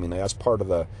story, right? That's part of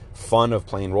the fun of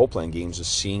playing role-playing games, is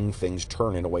seeing things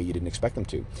turn in a way you didn't expect them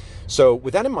to. So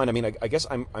with that in mind, I guess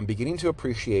I'm beginning to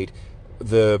appreciate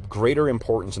the greater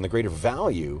importance and the greater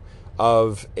value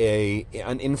of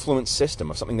an influence system,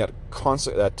 of something that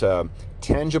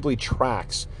tangibly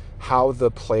tracks how the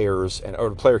players or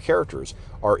the player characters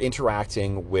are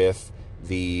interacting with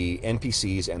the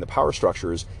NPCs and the power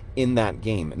structures in that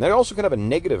game. And that also can have a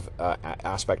negative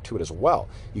aspect to it as well.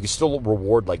 You can still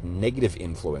reward like negative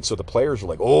influence. So the players are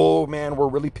like, oh man, we're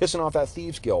really pissing off that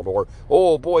Thieves Guild, or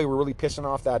oh boy, we're really pissing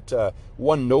off that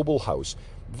one noble house.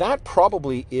 That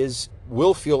probably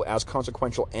will feel as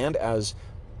consequential and as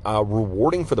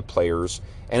rewarding for the players,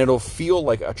 and it'll feel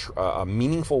like a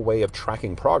meaningful way of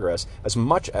tracking progress as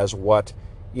much as what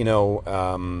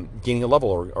gaining a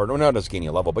level, or not as gaining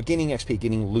a level, but gaining XP,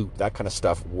 gaining loot, that kind of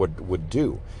stuff would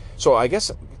do. So I guess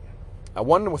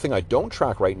one thing I don't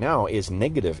track right now is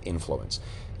negative influence,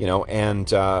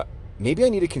 and maybe I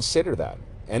need to consider that.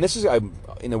 And this is,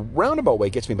 in a roundabout way,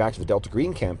 gets me back to the Delta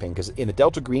Green campaign, because in the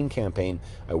Delta Green campaign,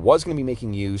 I was going to be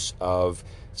making use of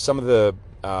some of the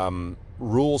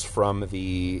rules from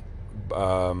the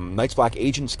Night's Black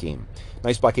Agents game.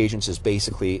 Night's Black Agents is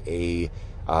basically a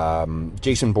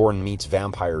Jason Bourne meets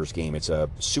vampires game. It's a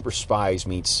super spies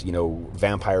meets,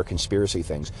 vampire conspiracy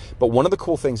things. But one of the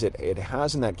cool things it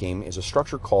has in that game is a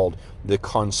structure called the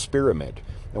Conspiramid.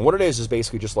 And what it is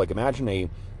basically just like, imagine a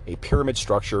pyramid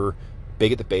structure,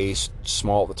 big at the base,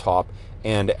 small at the top.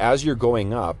 And as you're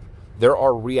going up, there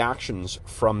are reactions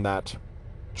from that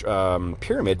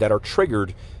pyramid that are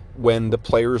triggered when the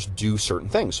players do certain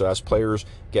things. So as players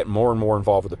get more and more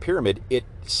involved with the pyramid, it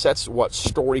sets what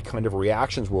story kind of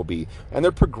reactions will be, and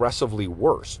they're progressively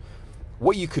worse.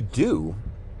 What you could do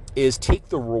is take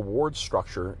the reward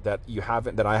structure that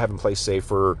I have in place, say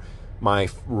for my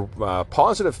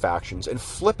positive factions, and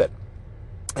flip it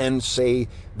and say,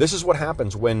 this is what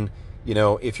happens when,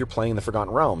 if you're playing the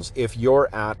Forgotten Realms. If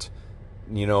you're at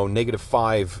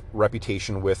 -5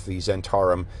 reputation with the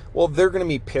Zentarum, well, they're going to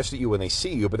be pissed at you when they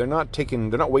see you, but they're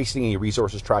not wasting any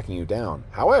resources tracking you down.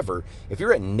 However, if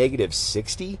you're at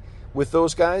 -60 with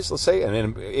those guys, let's say, and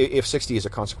then if 60 is a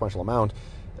consequential amount,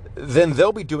 then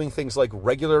they'll be doing things like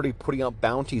regularly putting out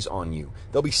bounties on you.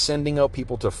 They'll be sending out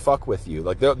people to fuck with you.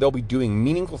 Like they'll be doing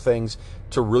meaningful things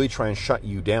to really try and shut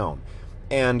you down.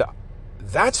 And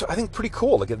that's, I think, pretty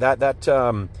cool. Like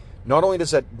that not only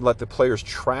does that let the players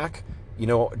track,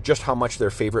 just how much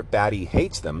their favorite baddie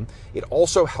hates them, it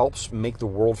also helps make the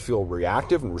world feel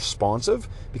reactive and responsive,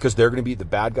 because they're going to be, the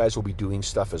bad guys will be doing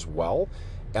stuff as well.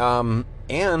 And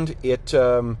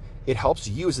it helps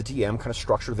you as the DM kind of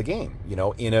structure the game,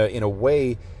 in a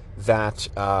way that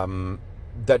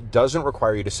that doesn't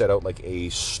require you to set out like a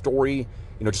story,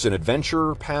 just an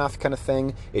adventure path kind of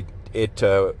thing. It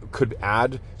could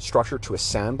add structure to a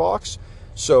sandbox.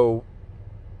 So,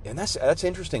 and that's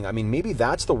interesting. I mean, maybe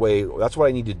that's the way. That's what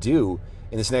I need to do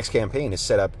in this next campaign, is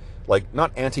set up like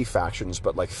not anti-factions,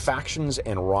 but like factions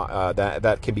and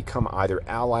that can become either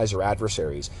allies or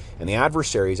adversaries. And the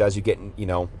adversaries, as you get,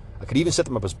 I could even set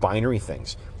them up as binary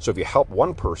things. So if you help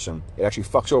one person, it actually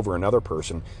fucks over another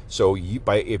person. So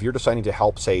if you're deciding to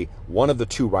help, say, one of the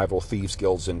 2 rival thieves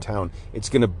guilds in town, it's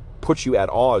going to put you at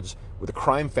odds with a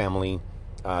crime family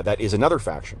that is another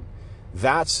faction.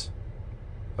 That's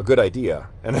a good idea,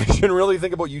 and I should really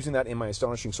think about using that in my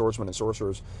Astonishing Swordsmen and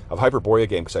Sorcerers of Hyperborea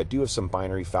game, because I do have some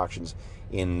binary factions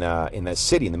in that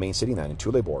city, in the main city, in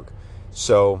Tuleborg.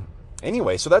 So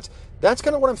anyway, so that's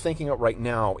kind of what I'm thinking of right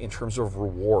now in terms of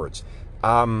rewards.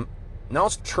 Now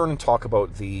let's turn and talk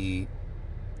about the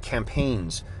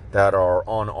campaigns that are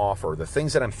on offer, the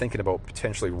things that I'm thinking about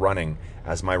potentially running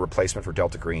as my replacement for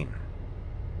Delta Green.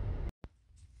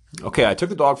 Okay, I took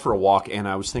the dog for a walk, and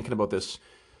I was thinking about this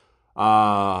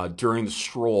during the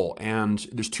stroll, and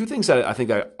there's 2 things that I think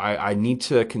I need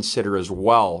to consider as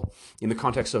well in the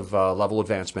context of level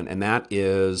advancement, and that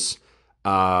is,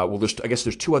 I guess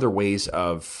there's 2 other ways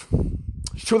of,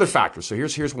 2 other factors. So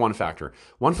here's one factor.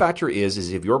 One factor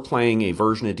is if you're playing a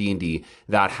version of D&D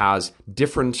that has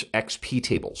different XP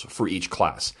tables for each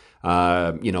class.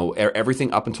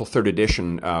 Everything up until 3rd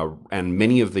edition, and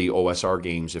many of the OSR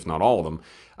games, if not all of them.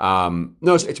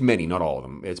 No, it's many, not all of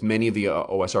them. It's many of the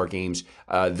OSR games.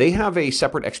 They have a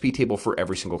separate XP table for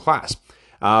every single class.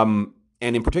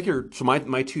 And in particular, so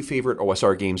my 2 favorite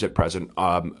OSR games at present,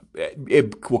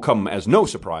 it will come as no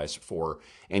surprise for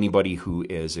anybody who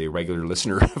is a regular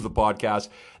listener of the podcast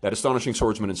that Astonishing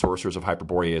Swordsmen and Sorcerers of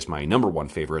Hyperborea is my number 1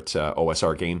 favorite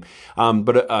OSR game.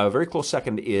 But a very close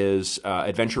second is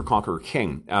Adventure Conqueror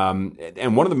King.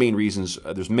 And one of the main reasons,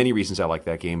 there's many reasons I like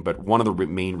that game, but one of the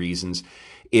main reasons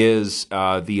is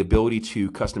the ability to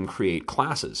custom create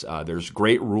classes. There's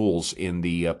great rules in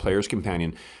the Player's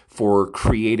Companion for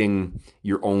creating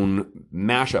your own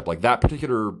mashup. Like that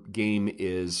particular game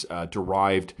is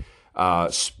derived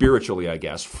spiritually, I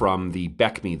guess, from the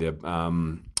BECMI, the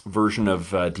version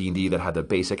of D&D that had the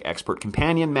basic Expert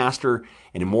Companion, Master,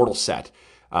 and Immortal set.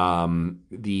 Herd,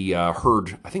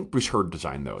 I think Bruce Herd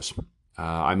designed those.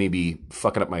 I may be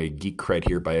fucking up my geek cred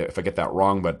here if I get that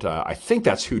wrong, but I think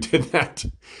that's who did that.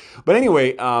 But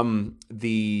anyway, or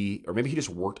maybe he just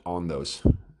worked on those.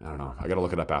 I don't know. I got to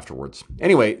look it up afterwards.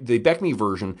 Anyway, the BECMI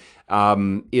version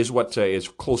is what is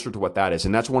closer to what that is,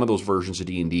 and that's one of those versions of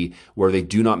D&D where they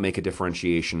do not make a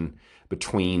differentiation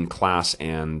between class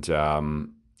and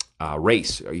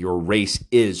race. Your race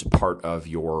is part of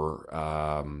your,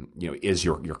 is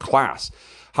your class.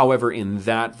 However, in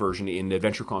that version, in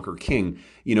Adventure Conqueror King,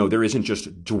 there isn't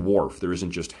just dwarf, there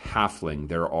isn't just halfling.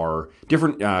 There are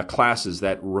different classes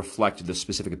that reflect the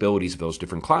specific abilities of those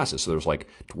different classes. So there's like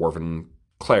dwarven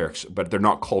clerics, but they're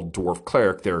not called dwarf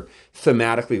cleric. They're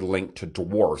thematically linked to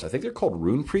dwarves. I think they're called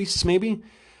rune priests, maybe.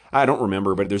 I don't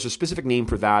remember, but there's a specific name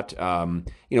for that.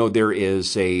 There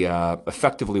is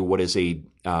effectively what is a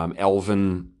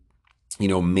elven,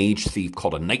 mage thief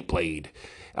called a Nightblade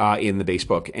in the base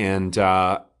book, and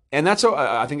that's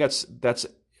I think that's.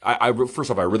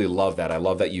 First off, I really love that. I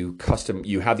love that you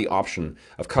have the option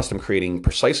of custom creating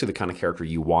precisely the kind of character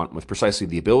you want with precisely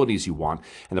the abilities you want.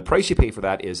 And the price you pay for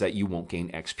that is that you won't gain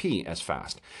XP as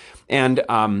fast. And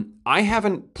I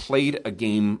haven't played a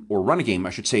game, or run a game,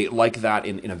 I should say, like that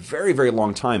in a very, very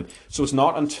long time. So it's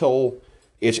not until,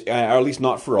 or at least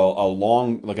not for a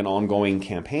long, like an ongoing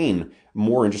campaign,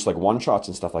 more in just like one-shots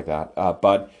and stuff like that.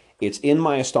 But it's in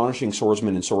my Astonishing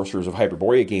Swordsmen and Sorcerers of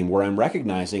Hyperborea game where I'm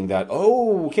recognizing that,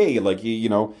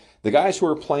 the guys who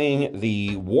are playing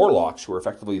the warlocks, who are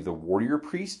effectively the warrior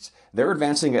priests, they're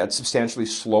advancing at substantially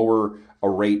slower a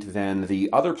rate than the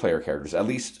other player characters, at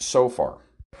least so far.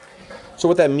 So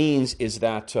what that means is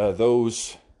that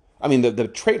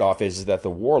the trade-off is that the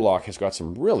warlock has got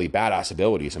some really badass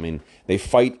abilities. I mean, they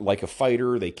fight like a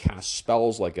fighter, they cast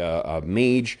spells like a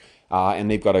mage,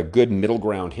 and they've got a good middle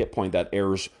ground hit point that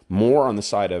errs more on the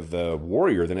side of the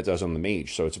warrior than it does on the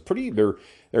mage. So it's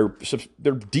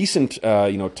they're decent,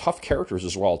 tough characters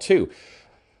as well too.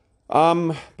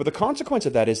 But the consequence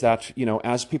of that is that,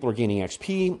 as people are gaining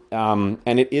XP,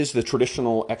 and it is the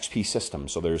traditional XP system.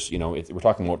 So there's, we're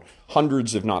talking about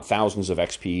hundreds, if not thousands, of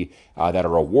XP that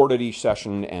are awarded each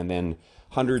session, and then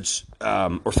hundreds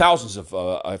or thousands of,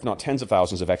 if not tens of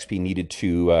thousands of XP needed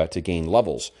to gain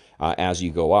levels as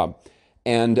you go up.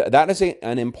 And that is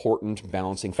an important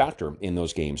balancing factor in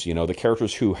those games. The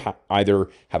characters who either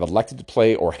have elected to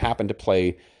play or happen to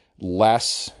play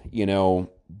less,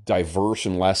 diverse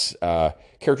and less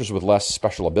characters with less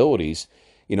special abilities,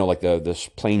 like the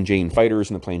plain Jane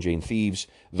fighters and the plain Jane thieves.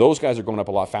 Those guys are going up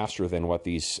a lot faster than what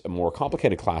these more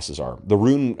complicated classes are. The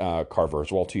rune carver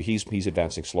as well too. He's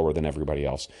advancing slower than everybody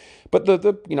else. But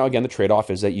again, the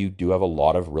trade-off is that you do have a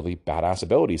lot of really badass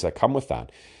abilities that come with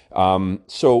that.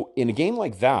 So in a game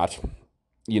like that,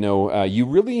 you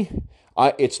really,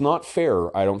 it's not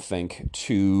fair, I don't think,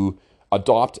 to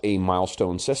adopt a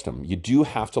milestone system. You do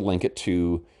have to link it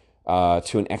to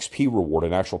an XP reward,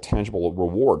 an actual tangible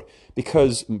reward,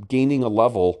 because gaining a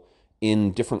level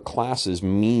in different classes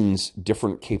means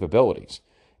different capabilities.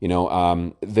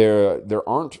 There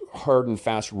aren't hard and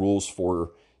fast rules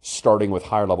for starting with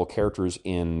higher level characters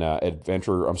in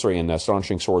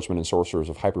Astonishing Swordsman and Sorcerers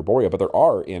of Hyperborea, but there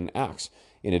are in Axe,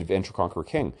 in Adventure Conqueror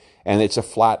King, and it's a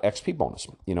flat XP bonus.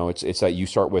 It's that you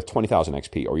start with 20,000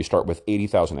 XP or you start with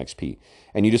 80,000 XP,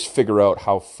 and you just figure out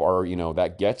how far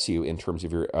that gets you in terms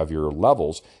of your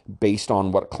levels based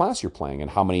on what class you're playing and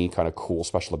how many kind of cool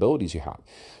special abilities you have.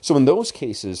 So in those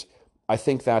cases, I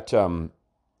think that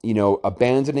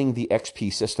abandoning the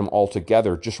XP system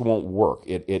altogether just won't work.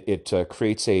 It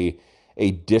creates a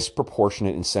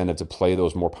disproportionate incentive to play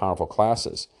those more powerful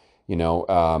classes.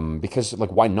 Because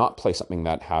why not play something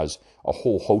that has a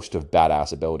whole host of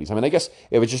badass abilities? I mean, I guess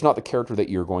if it's just not the character that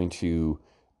you're going to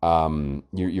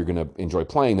you're going to enjoy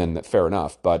playing, then fair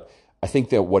enough. But I think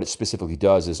that what it specifically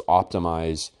does is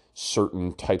optimize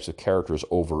certain types of characters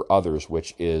over others,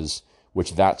 which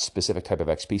that specific type of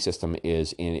XP system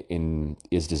is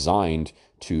designed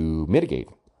to mitigate.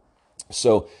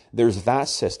 So there's that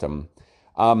system.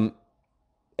 So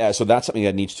that's something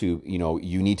that needs to,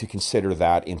 you need to consider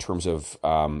that in terms of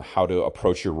how to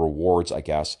approach your rewards, I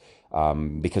guess,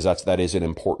 because that is an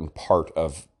important part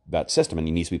of that system, and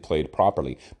it needs to be played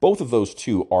properly. Both of those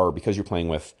two are, because you're playing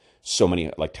with so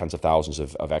many, like tens of thousands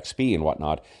of XP and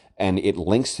whatnot, and it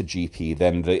links to GP,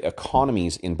 then the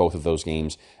economies in both of those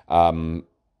games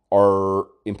are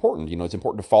important. It's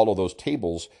important to follow those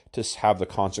tables to have the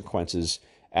consequences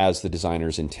as the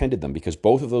designers intended them, because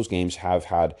both of those games have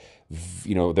had,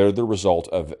 they're the result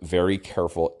of very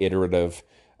careful, iterative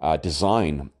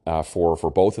design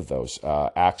for both of those.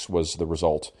 Axe was the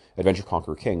result, Adventure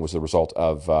Conqueror King was the result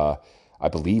of, I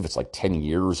believe it's like 10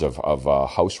 years of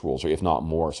house rules, or if not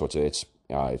more. So it's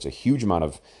a huge amount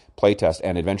of playtest.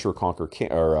 And Adventure Conqueror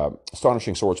King, or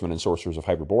Astonishing Swordsman and Sorcerers of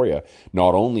Hyperborea,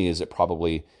 not only is it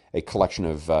probably a collection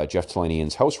of Jeff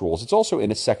Talanian's house rules, it's also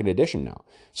in its second edition now.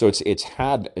 So it's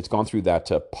gone through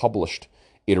that published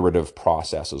iterative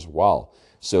process as well.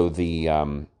 So the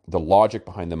logic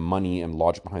behind the money and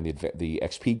logic behind the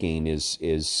XP gain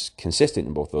is consistent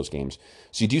in both those games.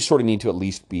 So you do sort of need to at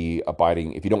least be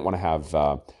abiding. If you don't want to have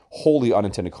wholly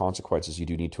unintended consequences, you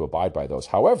do need to abide by those.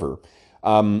 However,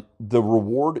 the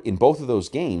reward in both of those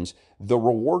games, the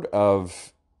reward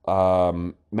of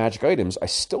magic items, I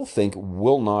still think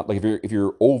will not, like if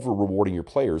you're over rewarding your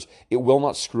players, it will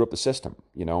not screw up the system.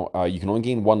 You can only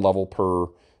gain one level per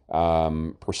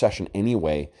session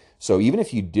anyway. So even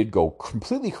if you did go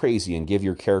completely crazy and give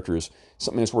your characters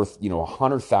something that's worth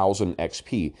 100,000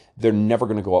 XP, they're never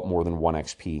going to go up more than one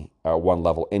XP, one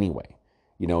level anyway.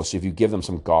 So if you give them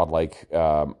some godlike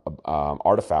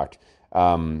artifact,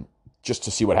 just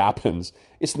to see what happens,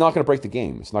 it's not going to break the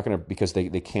game. It's not going to, because they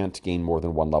can't gain more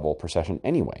than one level per session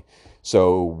anyway.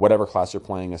 So whatever class they're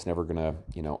playing, it's never going to,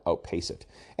 outpace it.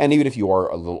 And even if you are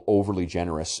a little overly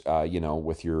generous,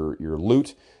 with your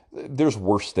loot, there's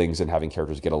worse things than having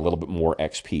characters get a little bit more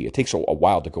XP. It takes a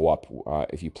while to go up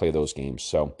if you play those games.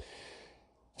 So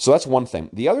that's one thing.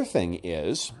 The other thing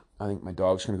is, I think my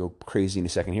dog's going to go crazy in a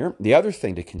second here. The other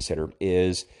thing to consider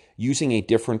is using a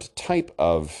different type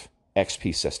of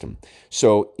XP system.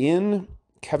 So in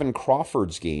Kevin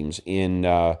Crawford's games, in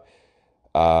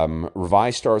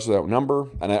Revised Stars Without Number,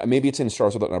 and maybe it's in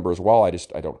Stars Without Number as well, I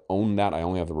don't own that, I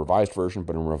only have the revised version,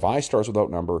 but in Revised Stars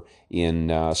Without Number, in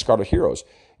Scarlet Heroes,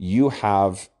 you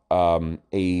have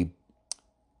a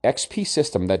XP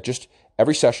system that just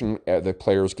every session the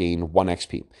players gain 1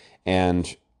 XP,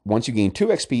 and once you gain 2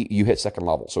 XP, you hit second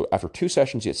level. So after 2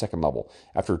 sessions, you hit second level.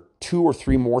 After 2 or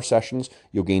 3 more sessions,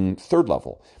 you'll gain third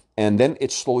level. And then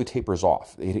it slowly tapers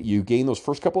off. You gain those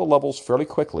first couple of levels fairly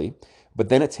quickly, but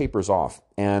then it tapers off.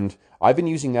 And I've been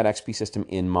using that XP system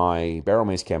in my Barrel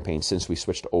Maze campaign since we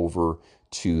switched over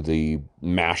to the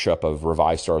mashup of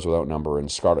Revised Stars Without Number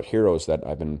and Scarlet Heroes that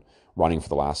I've been running for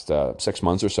the last 6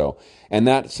 months or so. And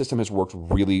that system has worked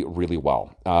really, really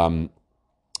well.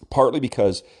 Partly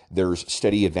because there's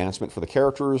steady advancement for the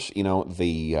characters.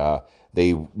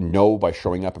 They know by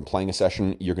showing up and playing a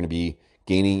session, you're going to be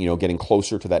gaining, getting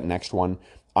closer to that next one.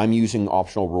 I'm using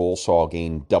optional roles, so I'll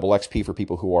gain double XP for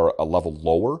people who are a level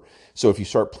lower. So if you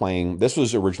start playing, this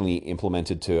was originally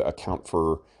implemented to account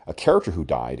for a character who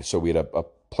died. So we had a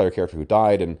player character who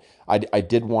died, and I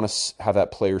did want to have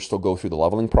that player still go through the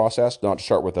leveling process, not to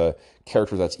start with a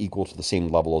character that's equal to the same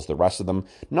level as the rest of them.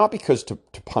 Not because to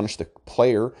punish the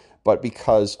player, but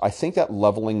because I think that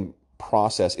leveling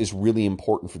process is really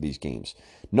important for these games.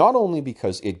 Not only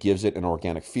because it gives it an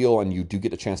organic feel and you do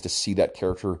get a chance to see that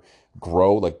character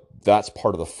grow, like that's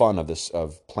part of the fun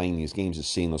of playing these games, is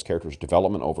seeing those characters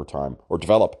develop over time.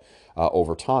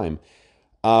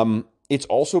 It's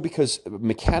also because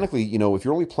mechanically, if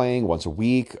you're only playing once a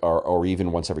week or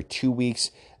even once every 2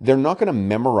 weeks, they're not going to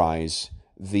memorize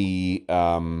they're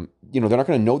not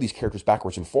going to know these characters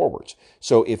backwards and forwards.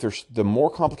 So the more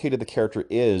complicated the character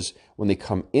is when they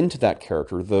come into that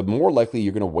character, the more likely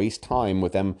you're going to waste time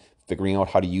with them figuring out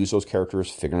how to use those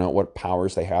characters, figuring out what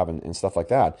powers they have and stuff like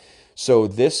that. So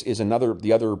this is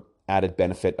the other added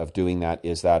benefit of doing that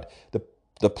is that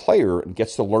the player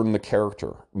gets to learn the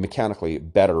character mechanically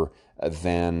better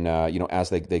than,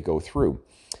 as they go through.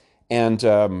 And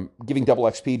giving double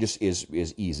XP just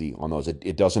is easy on those.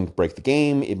 It doesn't break the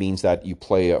game. It means that you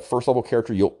play a first level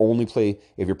character. You'll only play,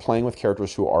 if you're playing with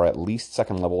characters who are at least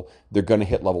second level, they're going to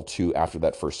hit level 2 after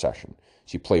that first session.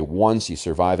 So you play once, you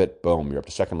survive it, boom, you're up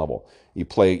to second level. You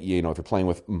play, if you're playing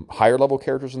with higher level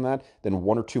characters than that, then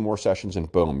 1 or 2 more sessions and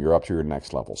boom, you're up to your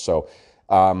next level. So,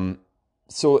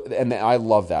 and I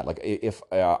love that. Like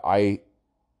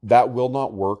that will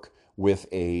not work with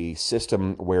a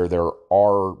system where there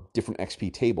are different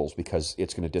XP tables, because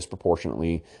it's going to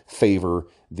disproportionately favor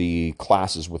the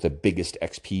classes with the biggest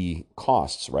XP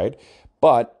costs, right?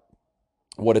 But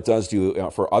what it does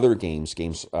do for other games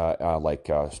like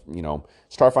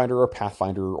Starfinder or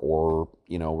Pathfinder or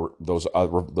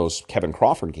those Kevin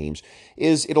Crawford games,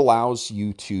 is it allows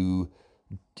you to,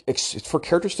 for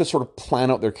characters to sort of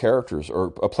plan out their characters,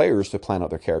 or players to plan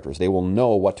out their characters. They will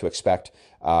know what to expect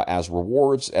as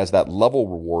rewards, as that level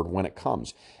reward when it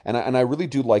comes. And I really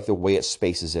do like the way it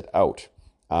spaces it out.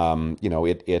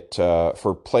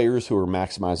 For players who are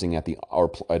maximizing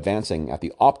or advancing at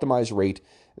the optimized rate,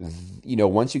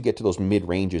 once you get to those mid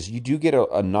ranges, you do get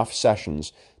enough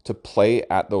sessions to play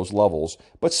at those levels,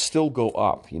 but still go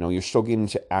up. You're still getting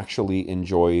to actually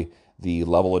enjoy the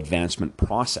level advancement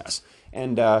process.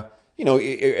 And,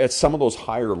 at some of those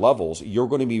higher levels, you're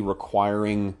going to be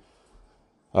requiring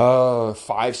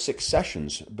 5-6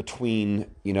 sessions between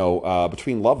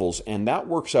levels. And that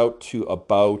works out to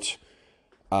about,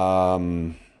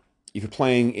 if you're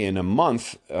playing in a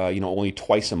month, only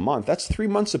twice a month, that's 3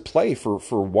 months of play for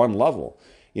one level,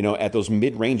 at those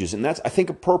mid ranges. And that's, I think,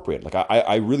 appropriate. Like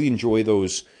I really enjoy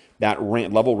that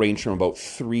level range from about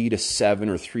 3 to 7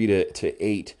 or 3 to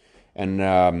 8. And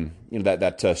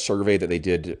that survey that they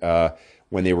did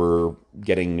when they were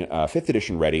getting 5th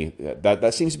edition ready,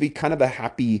 that seems to be kind of the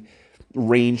happy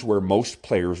range where most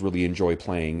players really enjoy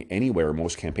playing anywhere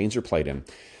most campaigns are played in.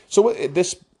 So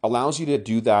this allows you to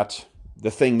do that,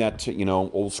 the thing that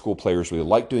old school players really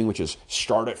like doing, which is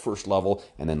start at first level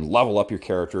and then level up your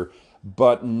character,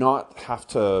 but not have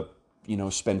to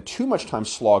spend too much time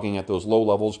slogging at those low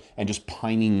levels and just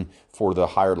pining for the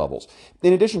higher levels.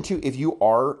 In addition to, if you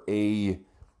are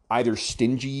either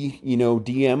stingy,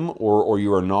 DM, or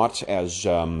you are not as,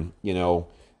 not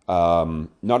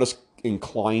as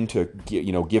inclined to,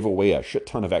 give away a shit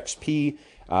ton of XP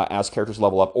as characters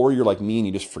level up, or you're like me and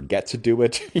you just forget to do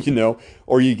it,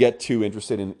 or you get too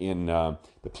interested in the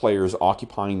players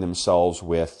occupying themselves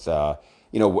with,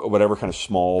 whatever kind of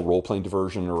small role-playing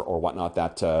diversion or whatnot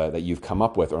that you've come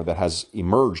up with or that has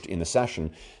emerged in the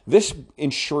session. This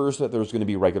ensures that there's going to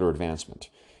be regular advancement.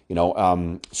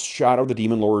 Shadow the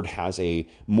Demon Lord has a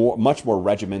much more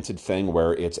regimented thing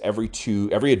where it's every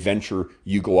adventure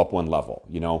you go up one level,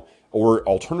 or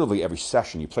alternatively every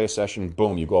session you play a session,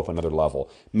 boom, you go up another level,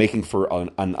 making for an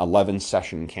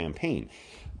 11-session campaign.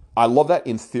 I love that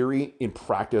in theory. In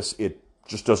practice, it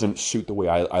just doesn't suit the way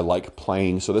I like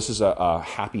playing. So this is a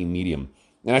happy medium.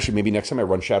 And actually, maybe next time I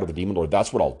run Shadow the Demon Lord,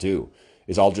 that's what I'll do,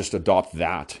 is I'll just adopt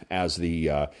that as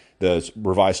the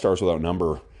Revised Stars Without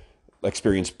Number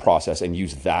experience process and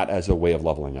use that as a way of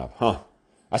leveling up.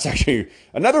 That's actually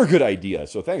another good idea.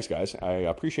 So thanks, guys. I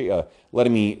appreciate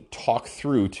letting me talk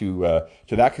through to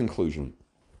that conclusion.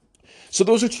 So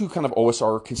those are two kind of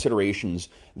OSR considerations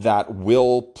that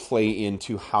will play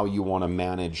into how you want to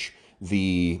manage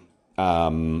the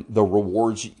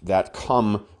rewards that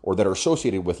come or that are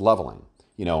associated with leveling.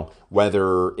 You know,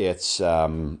 whether it's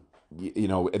just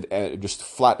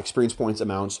flat experience points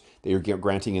amounts that you're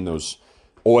granting in those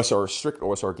strict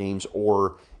OSR games,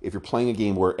 or if you're playing a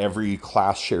game where every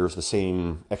class shares the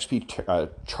same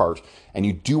XP chart and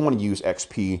you do want to use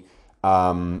XP,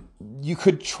 you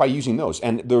could try using those.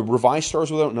 And the revised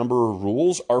Stars Without Number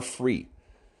rules are free.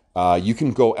 You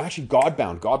can go, actually,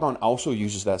 Godbound. Godbound also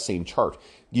uses that same chart.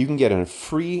 You can get a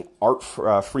free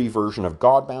art-free version of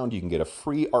Godbound. You can get a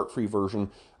free art-free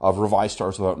version of Revised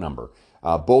Stars Without Number.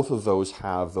 Both of those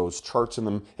have those charts in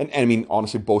them. And I mean,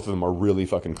 honestly, both of them are really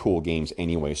fucking cool games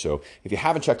anyway. So if you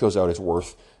haven't checked those out, it's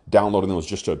worth downloading those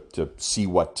just to see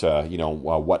what,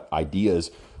 what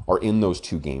ideas are in those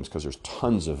two games, because there's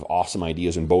tons of awesome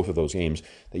ideas in both of those games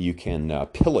that you can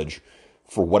pillage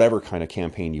for whatever kind of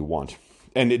campaign you want.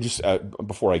 And it just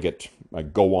before I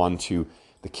go on to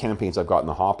the campaigns I've got in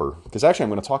the hopper, because actually I'm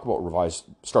going to talk about Revised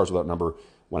Stars Without Number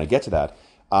when I get to that.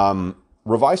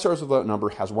 Revised Stars Without Number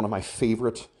has one of my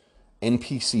favorite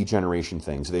NPC generation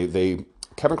things.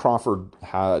 Kevin Crawford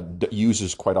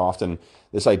uses quite often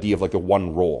this idea of like the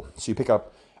one roll. So you pick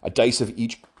up a dice of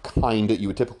each kind that you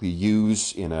would typically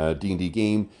use in a D&D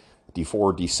game: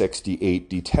 D4, D6, D8,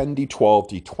 D10,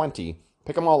 D12, D20.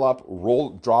 Pick them all up,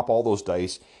 drop all those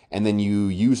dice, and then you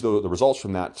use the results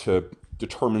from that to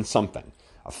determine something.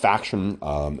 A faction,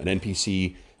 an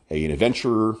NPC, an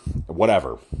adventurer,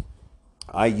 whatever.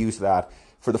 I use that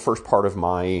for the first part of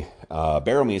my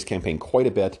Barrel Maze campaign quite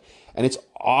a bit, and it's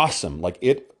awesome. Like,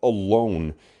 it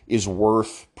alone is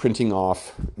worth printing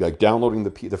off, like downloading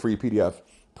the free PDF,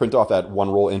 print off that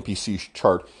one roll NPC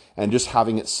chart, and just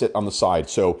having it sit on the side.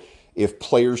 So if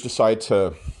players decide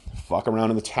to fuck around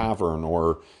in the tavern,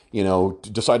 or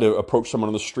decide to approach someone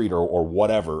on the street, or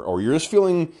whatever, or you're just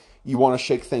feeling you want to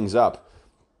shake things up,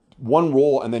 one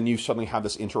roll, and then you suddenly have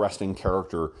this interesting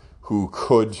character who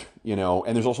could,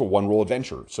 and there's also one roll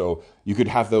adventure. So you could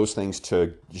have those things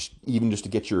to just to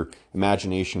get your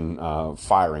imagination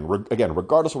firing. Again,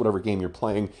 regardless of whatever game you're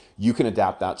playing, you can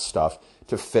adapt that stuff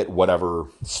to fit whatever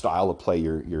style of play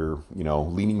you're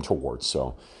leaning towards.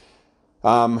 So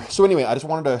anyway, I just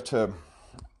wanted to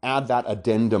add that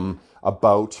addendum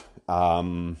about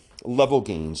level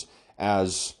gains,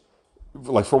 as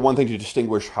like, for one thing, to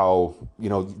distinguish how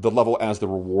the level as the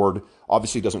reward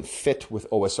obviously doesn't fit with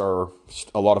OSR,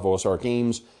 a lot of OSR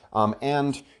games,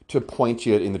 and to point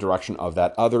you in the direction of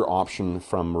that other option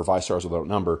from Revised Stars Without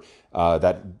Number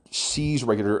that sees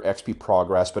regular XP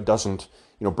progress but doesn't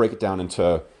break it down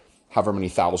into however many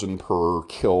thousand per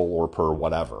kill or per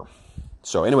whatever.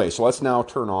 So anyway, so let's now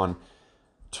turn on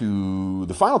to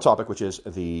the final topic, which is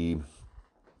the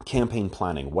campaign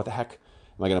planning. What the heck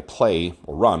am I going to play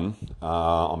or run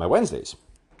on my Wednesdays?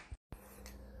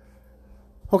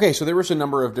 Okay, so there was a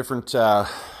number of different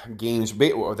games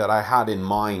that I had in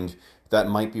mind that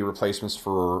might be replacements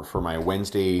for my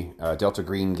Wednesday Delta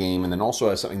Green game, and then also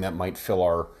as something that might fill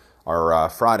our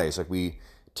Fridays. Like, we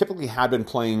typically had been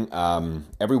playing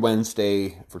every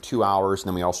Wednesday for 2 hours, and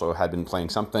then we also had been playing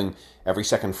something every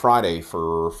second Friday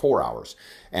for 4 hours.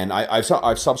 And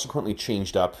I've subsequently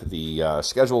changed up the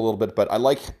schedule a little bit, but I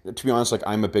like, to be honest, like,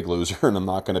 I'm a big loser, and I'm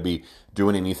not going to be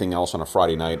doing anything else on a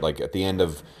Friday night. Like, at the end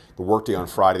of the workday on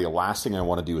Friday, the last thing I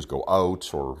want to do is go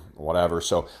out or whatever.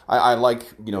 So I like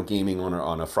gaming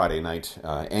on a Friday night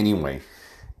anyway.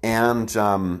 And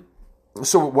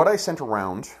so what I sent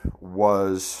around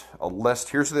was a list.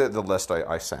 Here's the list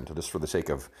I sent, just for the sake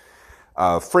of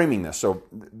framing this. So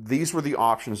these were the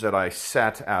options that I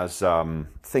set as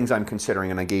things I'm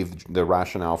considering, and I gave the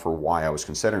rationale for why I was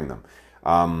considering them.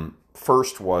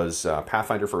 First was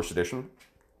Pathfinder First Edition,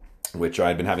 which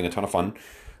I'd been having a ton of fun.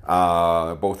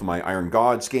 Both in my Iron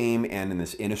Gods game and in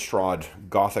this Innistrad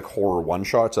Gothic Horror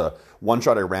one-shot. It's a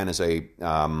one-shot I ran as it's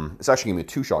actually going to be a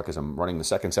two-shot because I'm running the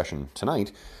second session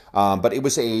tonight. But it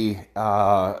was a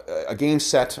game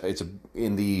set. It's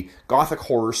in the Gothic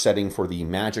Horror setting for the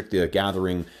Magic the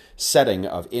Gathering setting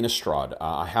of Innistrad.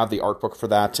 I have the art book for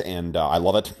that, and I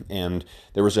love it. And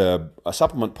there was a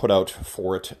supplement put out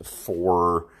for it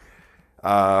for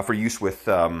use with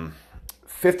 5th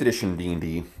edition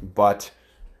D&D, but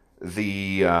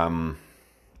I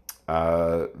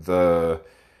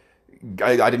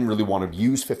didn't really want to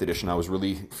use 5th edition. I was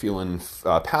really feeling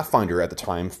Pathfinder at the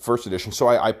time, 1st edition. So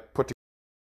I put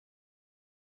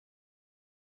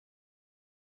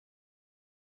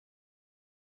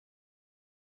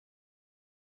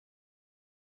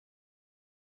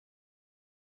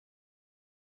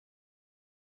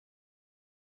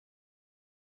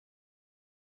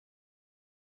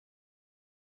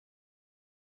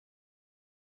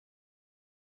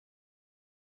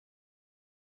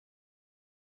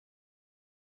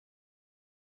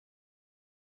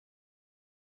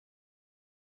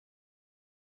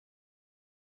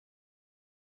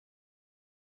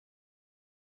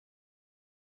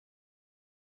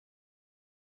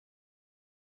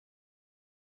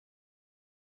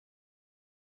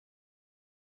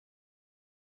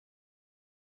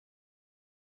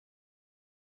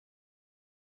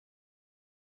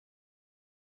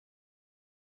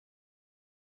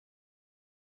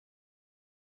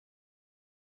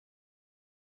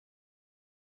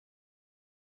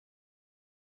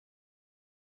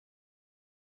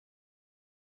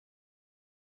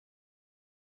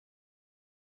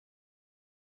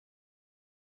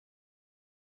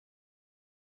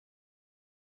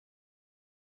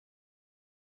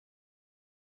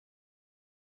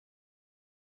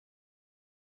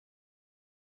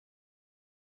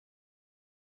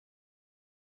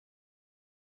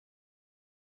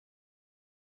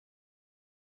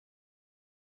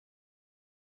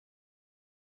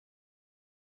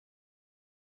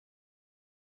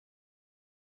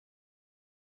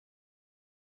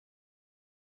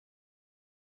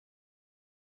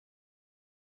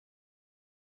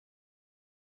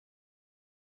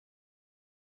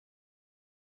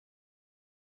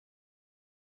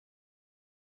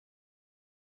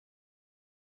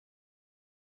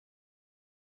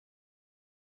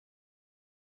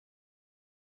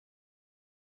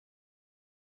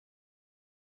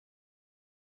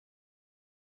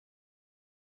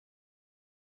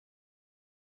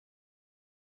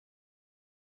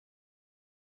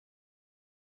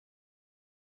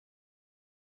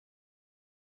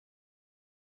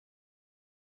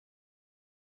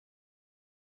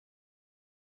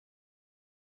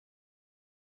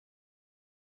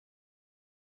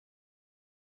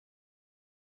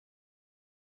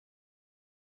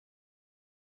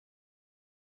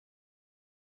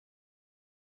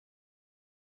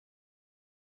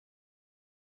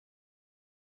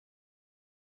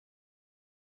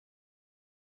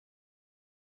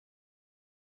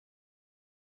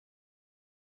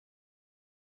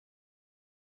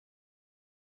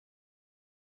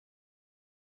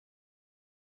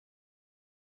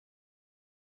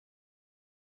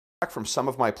feedback from some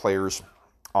of my players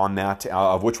on that,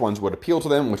 of which ones would appeal to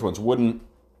them, which ones wouldn't.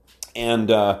 And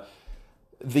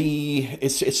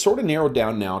it's sort of narrowed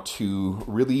down now to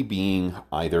really being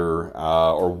either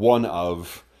or one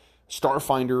of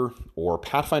Starfinder or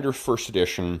Pathfinder First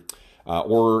Edition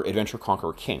or Adventure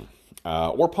Conqueror King.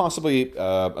 Or possibly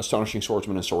Astonishing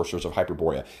Swordsmen and Sorcerers of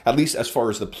Hyperborea, at least as far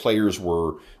as the players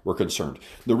were concerned.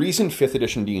 The reason 5th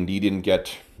edition D&D didn't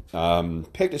get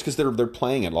picked is because they're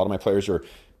playing it. A lot of my players are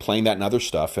playing that and other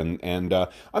stuff, and to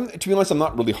be honest, I'm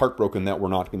not really heartbroken that we're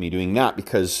not going to be doing that,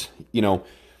 because, you know,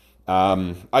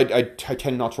 I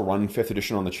tend not to run 5th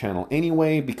edition on the channel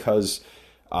anyway, because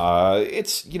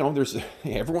it's, you know, there's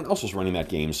everyone else is running that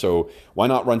game, so why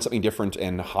not run something different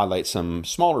and highlight some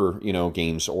smaller, you know,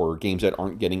 games or games that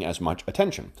aren't getting as much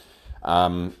attention.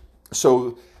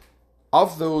 So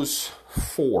of those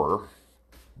 4,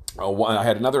 I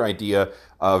had another idea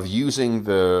of using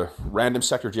the random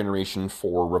sector generation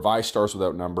for Revised Stars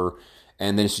Without Number,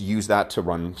 and then just use that to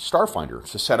run Starfinder,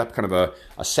 to set up kind of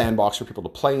a sandbox for people to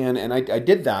play in. And I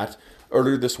did that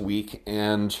earlier this week,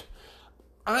 and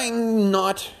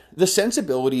the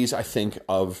sensibilities, I think,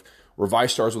 of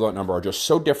Revised Stars Without Number are just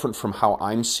so different from how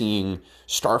I'm seeing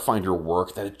Starfinder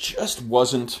work that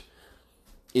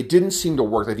it didn't seem to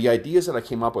work. Like, the ideas that I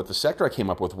came up with, the sector I came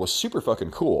up with was super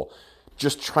fucking cool.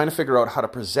 Just trying to figure out how to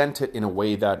present it in a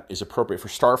way that is appropriate for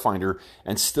Starfinder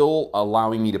and still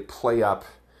allowing me to play up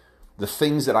the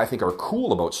things that I think are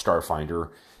cool about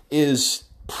Starfinder is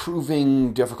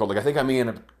proving difficult. Like, I think I may end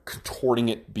up contorting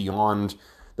it beyond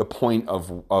the point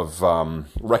of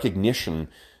recognition.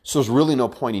 So there's really no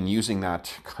point in using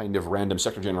that kind of random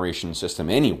sector generation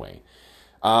system anyway.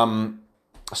 And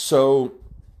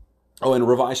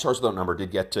Revised Stars Without Number did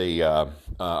get a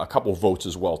couple votes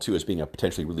as well, too, as being a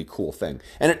potentially really cool thing.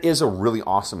 And it is a really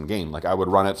awesome game. Like, I would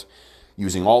run it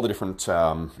using all the different,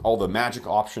 all the magic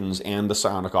options and the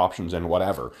psionic options and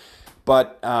whatever.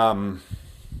 But,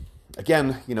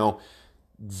 again, you know,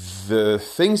 the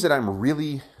things that I'm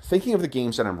really thinking of, the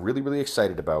games that I'm really, really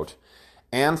excited about,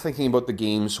 and thinking about the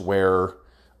games where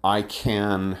I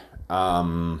can,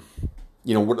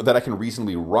 you know, that I can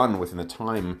reasonably run within the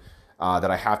time that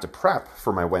I have to prep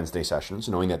for my Wednesday sessions,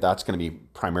 knowing that that's going to be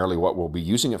primarily what we'll be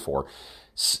using it for.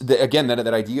 Again, that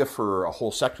idea for a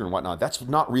whole sector and whatnot, that's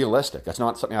not realistic. That's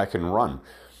not something I can run.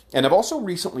 And I've also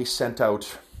recently sent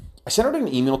out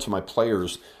an email to my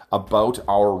players about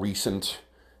our recent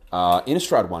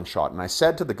Innistrad one-shot, and I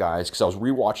said to the guys, because I was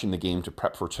rewatching the game to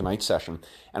prep for tonight's session,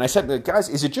 and I said, guys,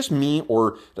 is it just me,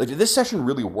 or like, did this session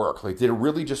really work? Like, did it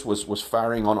really just was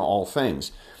firing on all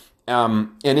things?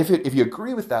 And if you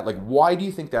agree with that, like, why do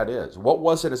you think that is? What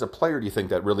was it as a player, do you think,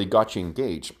 that really got you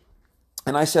engaged?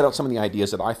 And I set out some of the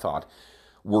ideas that I thought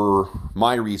were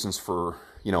my reasons for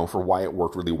why it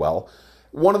worked really well.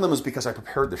 One of them is because I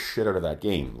prepared the shit out of that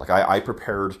game. Like, I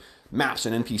prepared maps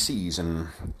and NPCs and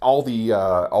all the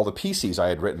PCs I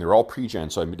had written. They're all pre-gen,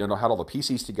 so I had all the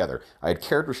PCs together. I had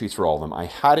character sheets for all of them. I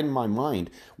had in my mind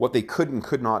what they could and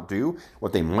could not do,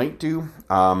 what they might do.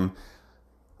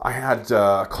 I had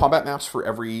combat maps for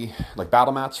every, like,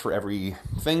 battle maps for every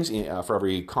things, for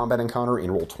every combat encounter in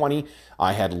Roll20.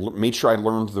 I had made sure I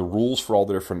learned the rules for all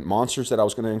the different monsters that I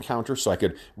was going to encounter, so I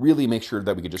could really make sure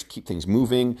that we could just keep things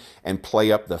moving and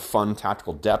play up the fun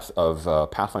tactical depth of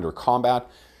Pathfinder combat.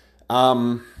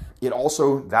 It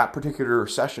also, that particular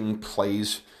session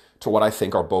plays to what I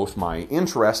think are both my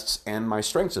interests and my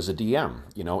strengths as a DM.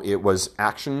 You know, it was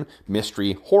action,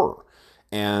 mystery, horror.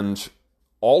 And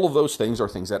all of those things are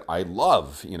things that I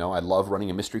love. You know, I love running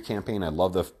a mystery campaign. I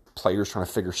love the players trying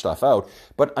to figure stuff out.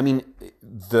 But, I mean,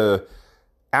 the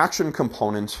action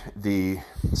component, the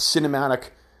cinematic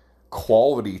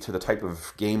quality to the type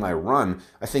of game I run,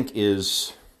 I think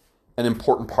is an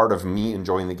important part of me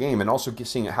enjoying the game, and also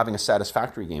having a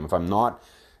satisfactory game. If I'm not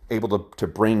able to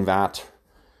bring that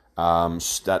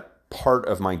that part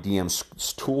of my DM's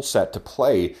tool set to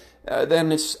play,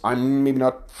 then I'm maybe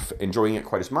not enjoying it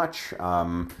quite as much.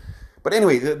 But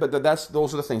anyway,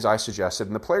 those are the things I suggested,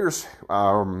 and the players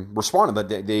responded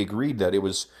that they agreed that it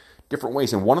was different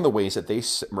ways. And one of the ways that they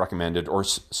recommended or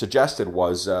suggested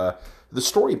was the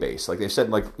story base. Like, they said,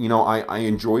 like, you know, I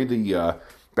enjoy the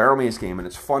Barrel Maze game, and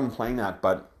it's fun playing that,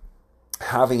 but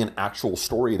having an actual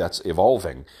story that's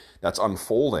evolving, that's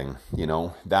unfolding, you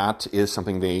know, that is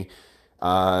something they've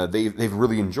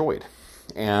really enjoyed.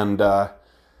 So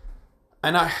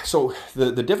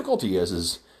the difficulty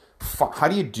is how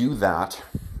do you do that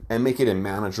and make it a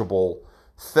manageable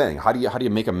thing? How do you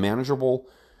make a manageable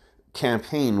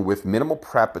campaign with minimal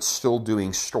prep but still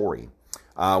doing story?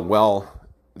 Well,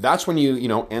 that's when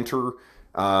you enter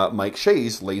Mike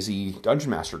Shea's Lazy Dungeon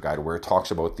Master Guide, where it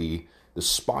talks about the the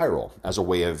spiral as a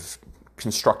way of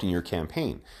constructing your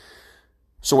campaign.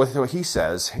 So what he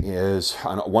says is,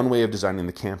 one way of designing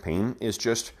the campaign is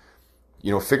just,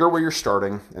 figure out where you're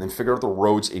starting and then figure out the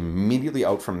roads immediately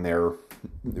out from there,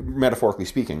 metaphorically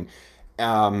speaking,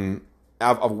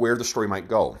 of where the story might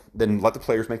go. Then let the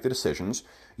players make the decisions.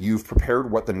 You've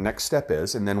prepared what the next step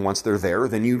is, and then once they're there,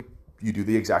 then you do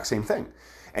the exact same thing.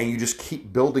 And you just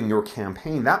keep building your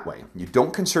campaign that way. You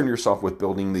don't concern yourself with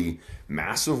building the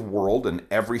massive world and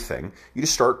everything. You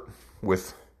just start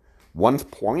with one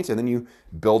point, and then you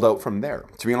build out from there.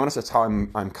 To be honest, that's how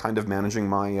I'm kind of managing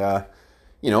my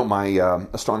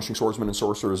Astonishing Swordsmen and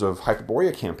Sorcerers of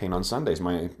Hyperborea campaign on Sundays.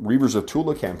 My Reavers of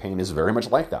Tula campaign is very much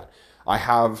like that. I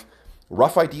have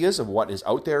rough ideas of what is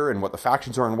out there and what the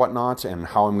factions are and whatnot, and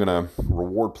how I'm going to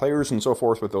reward players and so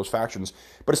forth with those factions.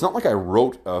 But it's not like I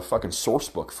wrote a fucking source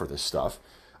book for this stuff.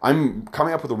 I'm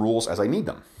coming up with the rules as I need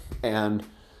them. And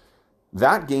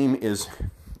that game is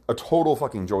a total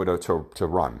fucking joy to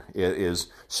run. It is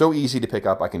so easy to pick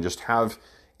up. I can just have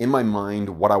in my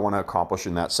mind what I want to accomplish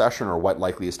in that session, or what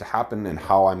likely is to happen, and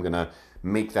how I'm going to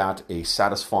make that a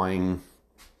satisfying,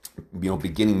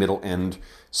 beginning, middle, end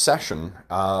session.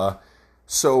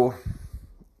 So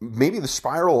maybe the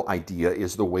spiral idea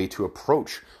is the way to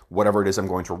approach whatever it is I'm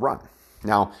going to run.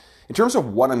 Now, in terms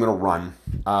of what I'm going to run,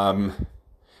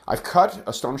 I've cut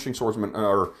Astonishing Swordsmen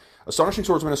and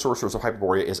Sorcerers of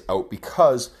Hyperborea is out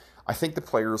because I think the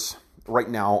players right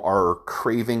now are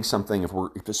craving something.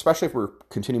 Especially if we're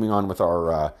continuing on with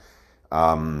our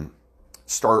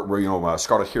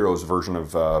Scarlet Heroes version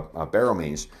of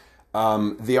Barrowmaze,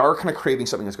 they are kind of craving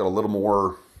something that's got a little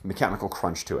more mechanical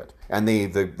crunch to it, and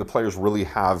the players really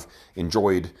have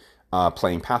enjoyed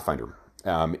playing Pathfinder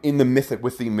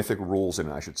with the mythic rules in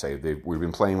it. I should say we've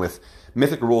been playing with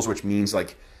mythic rules, which means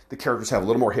like the characters have a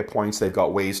little more hit points. They've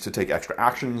got ways to take extra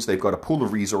actions. They've got a pool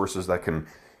of resources that can,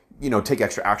 take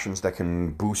extra actions that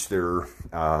can boost their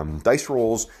dice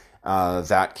rolls.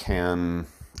 That can,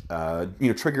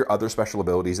 trigger other special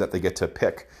abilities that they get to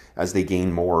pick as they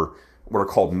gain more what are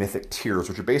called mythic tiers,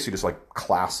 which are basically just like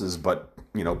classes, but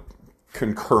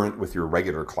concurrent with your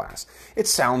regular class. It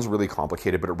sounds really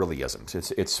complicated, but it really isn't.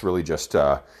 It's really just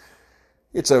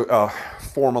it's a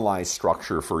formalized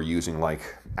structure for using like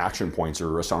action points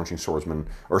or astonishing swordsman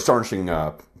or astonishing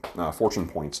fortune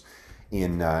points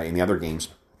in the other games.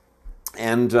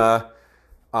 And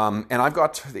I've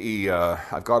got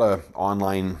a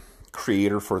online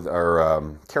creator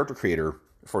character creator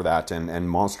for that, and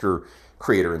monster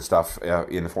creator and stuff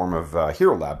in the form of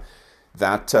Hero Lab.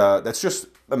 That's just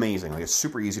amazing. Like, it's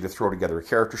super easy to throw together a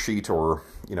character sheet or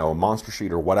a monster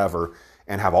sheet or whatever,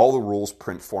 and have all the rules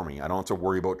print for me. I don't have to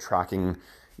worry about tracking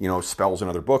spells in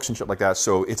other books and shit like that.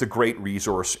 So it's a great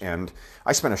resource, and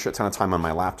I spend a shit ton of time on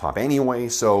my laptop anyway.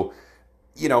 So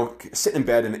sit in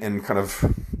bed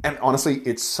and honestly,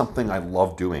 it's something I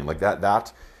love doing. Like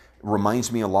that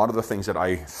reminds me a lot of the things that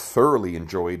I thoroughly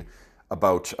enjoyed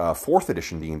about 4th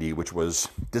edition D&D, which was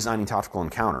designing tactical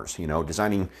encounters,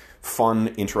 designing fun,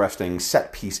 interesting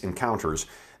set-piece encounters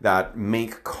that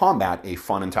make combat a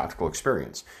fun and tactical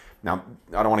experience. Now,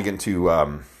 I don't want to get into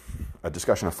a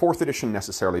discussion of 4th edition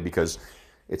necessarily, because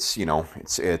it's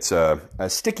a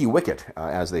sticky wicket,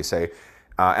 as they say.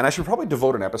 And I should probably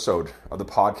devote an episode of the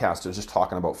podcast to just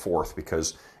talking about 4th,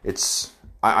 because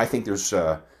I think there's...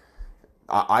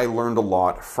 I learned a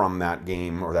lot from that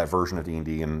game or that version of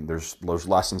D&D, and there's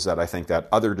lessons that I think that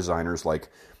other designers like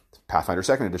Pathfinder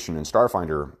 2nd Edition and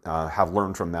Starfinder have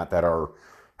learned from that are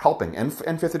helping, and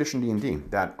 5th Edition D&D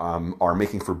that are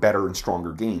making for better and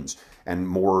stronger games and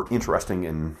more interesting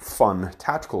and fun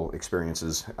tactical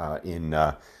experiences in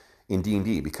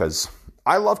D&D, because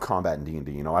I love combat in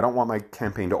D&D. I don't want my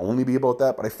campaign to only be about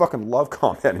that, but I fucking love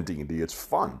combat in D&D. It's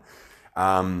fun.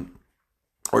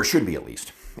 Or it should be, at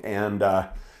least. And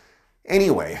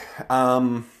anyway,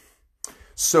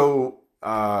 so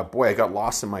I got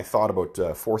lost in my thought about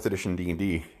 4th edition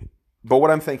D&D. But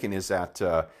what I'm thinking is that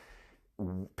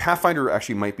Pathfinder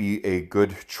actually might be a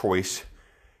good choice.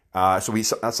 That's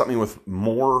something with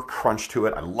more crunch to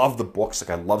it. I love the books.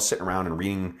 Like, I love sitting around and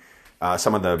reading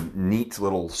some of the neat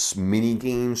little mini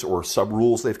games or sub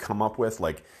rules they've come up with.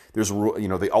 Like, there's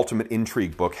the Ultimate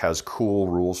Intrigue book has cool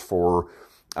rules for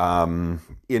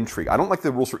intrigue. I don't like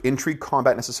the rules for intrigue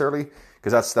combat necessarily,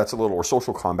 because that's a little, or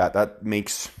social combat, that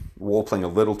makes role playing a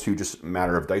little too just a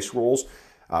matter of dice rolls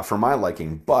for my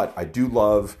liking. But I do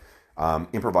love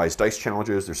improvised dice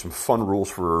challenges. There's some fun rules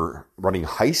for running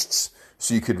heists,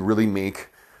 so you could really make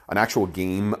an actual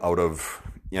game out of,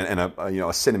 and a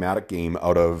cinematic game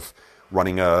out of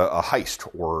running a heist,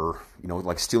 or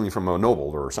like stealing from a noble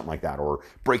or something like that, or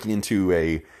breaking into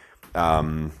a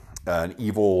an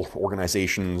evil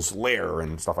organization's lair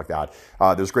and stuff like that.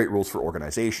 There's great rules for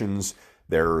organizations.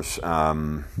 There's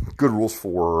good rules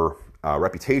for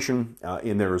reputation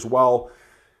in there as well.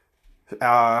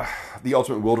 The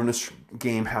Ultimate Wilderness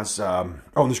game has and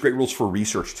there's great rules for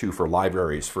research too, for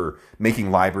libraries, for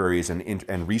making libraries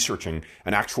and researching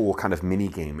an actual kind of mini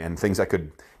game and things that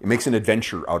it makes an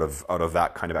adventure out of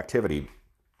that kind of activity,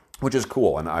 which is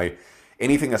cool. And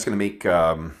anything that's going to make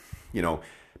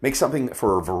make something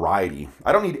for variety.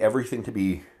 I don't need everything to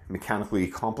be mechanically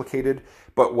complicated,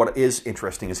 but what is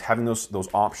interesting is having those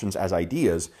options as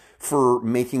ideas for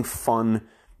making fun,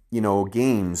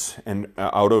 games and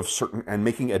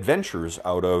making adventures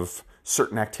out of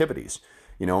certain activities.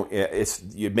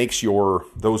 It makes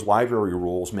those library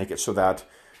rules make it so that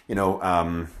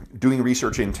doing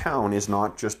research in town is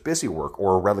not just busy work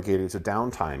or relegated to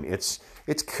downtime.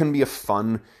 It can be a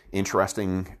fun,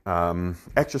 interesting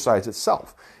exercise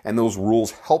itself, and those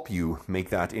rules help you make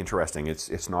that interesting.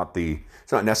 It's not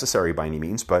necessary by any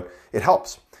means, but it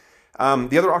helps.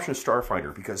 The other option is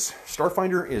Starfinder, because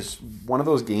Starfinder is one of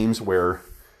those games where,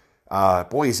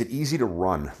 boy, is it easy to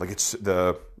run. Like, it's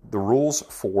the rules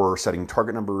for setting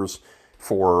target numbers,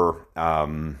 for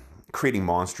creating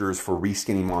monsters, for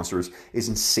reskinning monsters is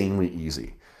insanely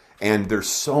easy. And there's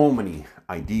so many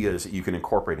ideas that you can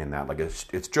incorporate in that. Like,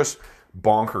 it's just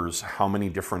bonkers how many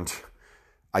different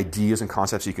ideas and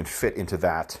concepts you can fit into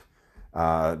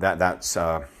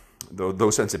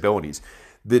those sensibilities.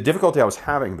 The difficulty I was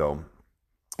having, though,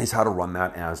 is how to run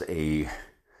that as a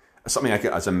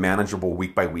manageable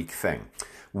week-by-week thing.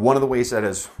 One of the ways that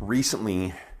has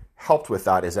recently helped with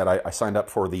that is that I signed up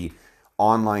for the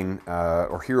online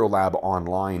or Hero Lab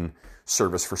online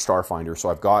service for Starfinder. So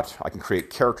I can create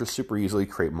characters super easily,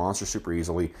 create monsters super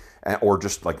easily, or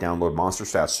just like download monster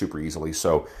stats super easily.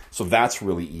 So that's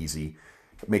really easy.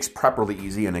 It makes prep really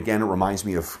easy, and again, it reminds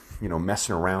me of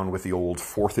messing around with the old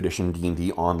 4th edition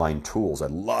D&D online tools. I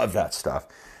love that stuff.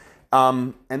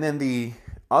 And then the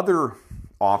other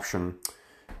option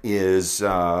is,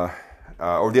 or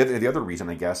the other reason,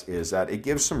 I guess, is that it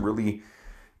gives some really.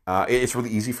 It's really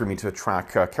easy for me to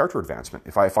track character advancement.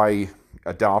 If I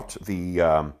adopt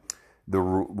the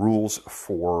rules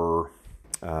for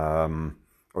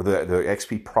or the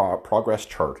XP progress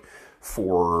chart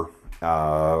for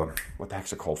what the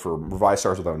heck's it called, for Revised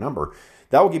Stars Without Number,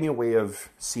 that will give me a way of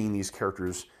seeing these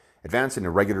characters advance in a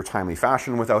regular, timely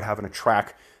fashion without having to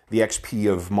track the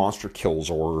XP of monster kills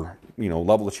or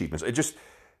level achievements. It just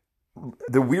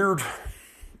the weird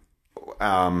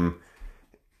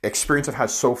experience I've had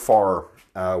so far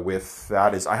with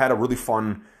that is I had a really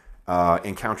fun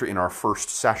encounter in our first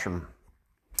session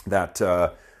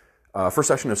first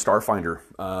session of Starfinder,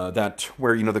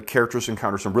 where the characters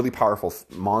encounter some really powerful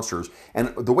monsters,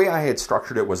 and the way I had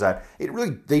structured it was that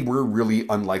they were really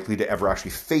unlikely to ever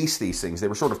actually face these things. They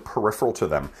were sort of peripheral to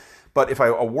them. But if I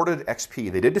awarded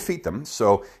XP, they did defeat them.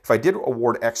 So if I did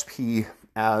award XP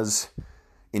as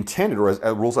intended or as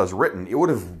rules as written, it would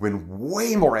have been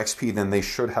way more XP than they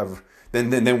should have,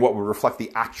 than what would reflect the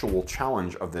actual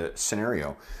challenge of the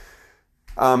scenario.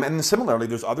 And then similarly,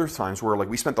 there's other times where, like,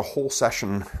 we spent the whole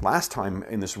session last time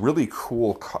in this really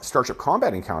cool Starship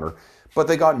Combat encounter, but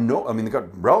they got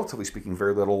relatively speaking,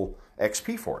 very little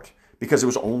XP for it, because it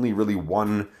was only really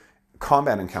one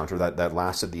combat encounter that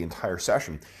lasted the entire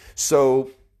session. So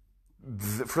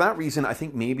for that reason, I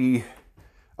think maybe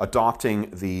adopting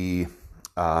the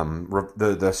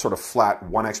sort of flat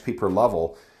 1 XP per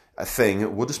level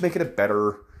thing will just make it a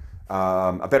better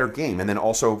game. And then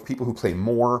also, people who play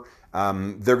more,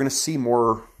 they're going to see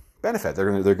more benefit. They're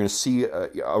going to see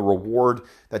a reward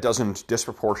that doesn't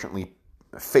disproportionately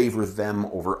favor them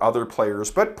over other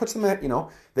players, but puts them at,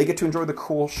 they get to enjoy the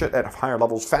cool shit at higher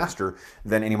levels faster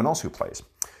than anyone else who plays.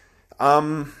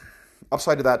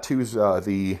 Upside to that too is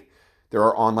there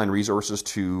are online resources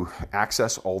to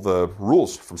access all the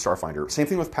rules from Starfinder. Same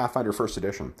thing with Pathfinder First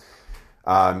Edition.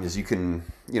 Is you can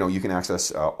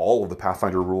access all of the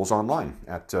Pathfinder rules online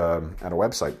at a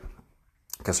website,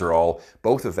 because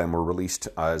both of them were released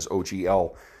as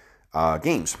OGL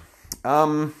games.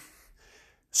 But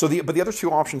the other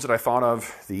two options that I thought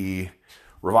of, the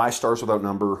Revised Stars Without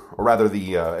Number, or rather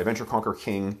the Adventure Conquer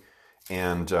King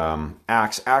and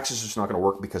Axe. Axe is just not going to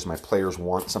work because my players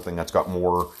want something that's got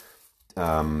more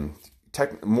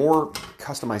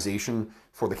customization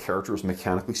for the characters,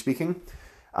 mechanically speaking.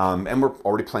 And we're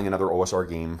already playing another OSR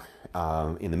game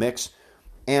in the mix.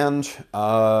 And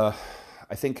I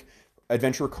think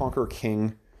Adventure Conquer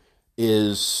King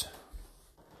is...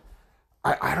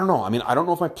 I don't know. I mean, I don't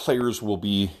know if my players will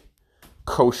be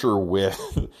kosher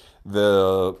with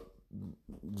the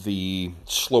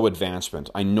slow advancement.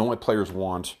 I know my players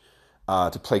want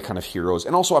to play kind of heroes.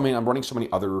 And also, I mean, I'm running so many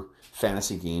other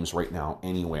fantasy games right now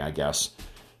anyway, I guess.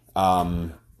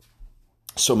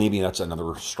 So maybe that's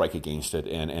another strike against it.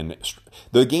 And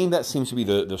the game that seems to be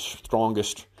the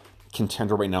strongest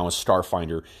contender right now is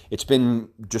Starfinder. It's been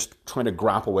just trying to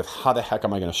grapple with how the heck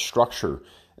am I going to structure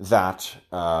that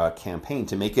campaign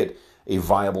to make it a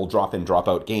viable drop-in,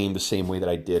 drop-out game the same way that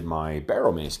I did my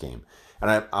Barrow Maze game.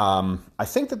 And I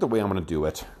think that the way I'm going to do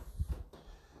it,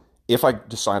 if I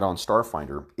decide on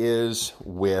Starfinder, is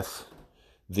with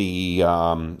the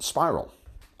Spiral.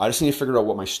 I just need to figure out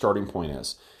what my starting point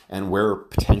is and where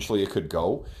potentially it could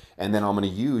go. And then I'm going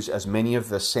to use as many of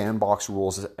the sandbox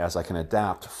rules as I can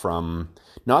adapt from,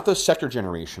 not the sector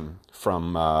generation,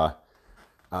 from,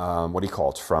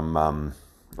 from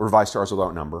Revised Stars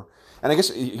Without Number. And I guess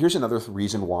here's another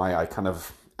reason why I kind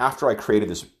of, after I created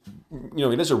this,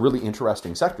 it is a really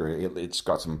interesting sector. It's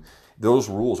got some, those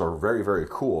rules are very, very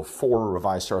cool for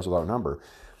Revised Stars Without Number,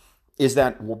 is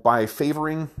that by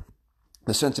favoring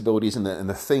the sensibilities and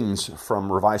the things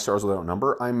from Revised Stars Without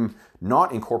Number, I'm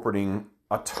not incorporating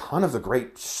a ton of the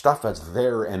great stuff that's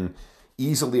there and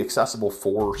easily accessible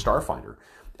for Starfinder.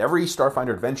 Every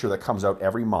Starfinder adventure that comes out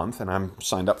every month, and I'm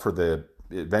signed up for the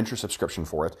adventure subscription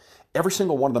for it, every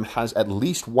single one of them has at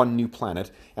least one new planet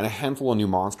and a handful of new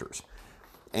monsters.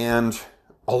 And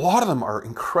a lot of them are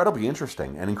incredibly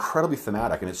interesting and incredibly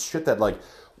thematic, and it's shit that, like,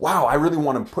 wow, I really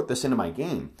want to put this into my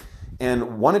game.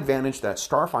 And one advantage that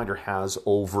Starfinder has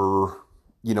over,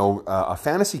 a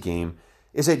fantasy game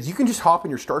is that you can just hop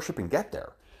in your starship and get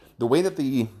there. The way that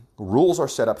the rules are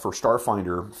set up for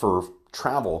Starfinder for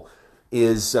travel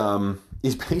is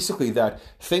basically that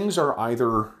things are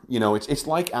either, it's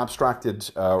like abstracted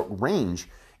range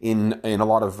in a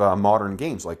lot of modern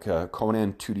games, like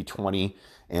Conan 2D20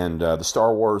 and the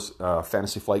Star Wars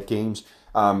Fantasy Flight games.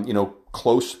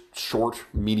 Close, short,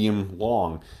 medium,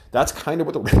 long. That's kind of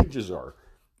what the ranges are.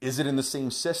 Is it in the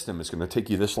same system? It's going to take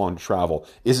you this long to travel.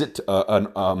 Is it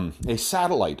a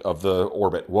satellite of the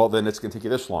orbit? Well, then it's going to take you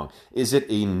this long. Is it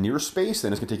a near space?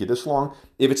 Then it's going to take you this long.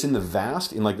 If it's in the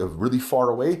vast, in like the really far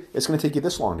away, it's going to take you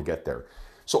this long to get there.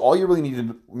 So all you really need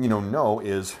to know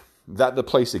is that the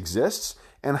place exists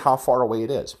and how far away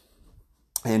it is.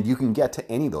 And you can get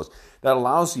to any of those. That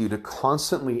allows you to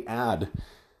constantly add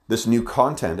this new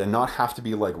content and not have to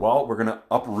be like, well, we're going to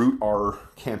uproot our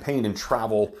campaign and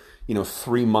travel,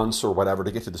 3 months or whatever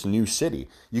to get to this new city.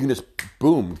 You can just,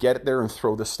 boom, get it there and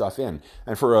throw this stuff in.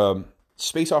 And for a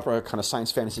space opera kind of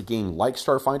science fantasy game like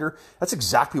Starfinder, that's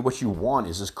exactly what you want,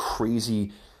 is this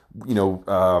crazy,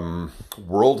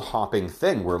 world hopping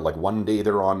thing where like one day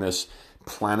they're on this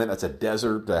planet that's a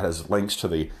desert that has links to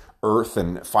the Earth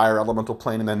and fire elemental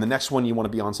plane, and then the next one you want to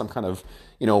be on some kind of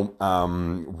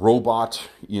robot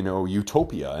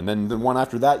utopia, and then the one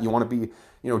after that you want to be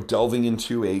delving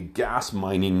into a gas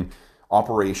mining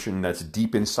operation that's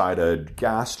deep inside a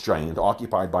gas giant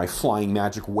occupied by flying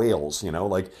magic whales.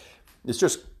 It's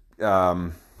just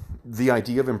the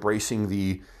idea of embracing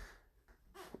the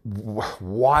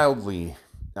wildly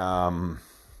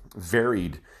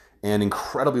varied and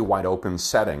incredibly wide open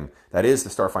setting that is the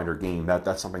Starfinder game.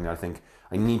 That's something that I think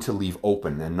I need to leave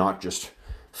open and not just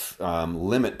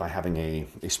limit by having a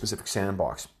specific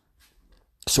sandbox.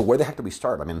 So where the heck do we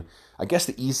start? I mean, I guess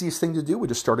the easiest thing to do would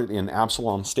just start it in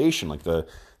Absalom Station, like the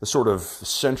sort of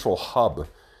central hub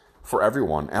for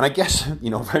everyone. And I guess,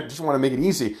 if I just want to make it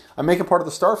easy, I make it part of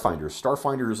the Starfinders.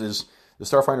 The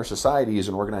Starfinder Society is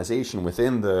an organization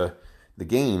within the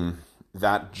game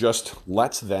that just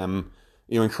lets them,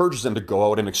 encourages them to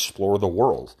go out and explore the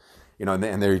world.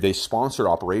 And they sponsor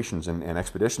operations and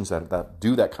expeditions that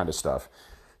do that kind of stuff.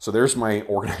 So there's my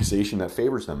organization that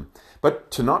favors them.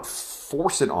 But to not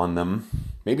force it on them,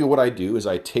 maybe what I do is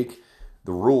I take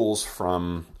the rules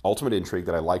from Ultimate Intrigue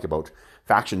that I like about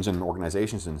factions and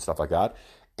organizations and stuff like that,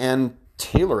 and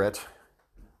tailor it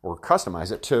or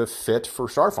customize it to fit for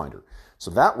Starfinder.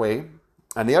 So that way,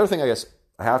 and the other thing I guess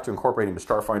I have to incorporate into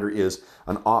Starfinder is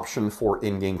an option for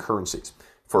in-game currencies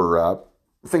for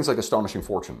things like Astonishing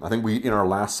Fortune. I think in our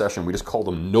last session, we just called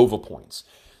them Nova Points.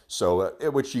 So,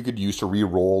 which you could use to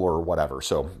re-roll or whatever.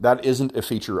 So that isn't a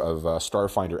feature of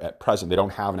Starfinder at present. They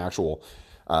don't have an actual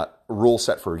rule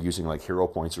set for using like hero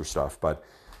points or stuff. But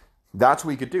that's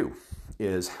what you could do,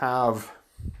 is have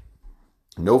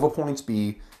Nova Points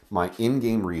be my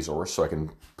in-game resource, so I can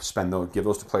give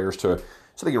those to players so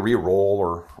they can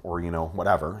re-roll or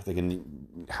whatever. They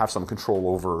can have some control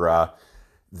over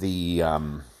the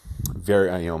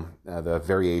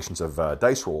variations of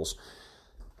dice rolls.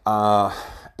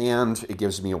 And it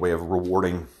gives me a way of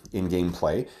rewarding in-game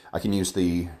play. I can use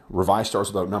the Revised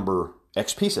Stars Without Number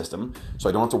XP system, so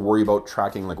I don't have to worry about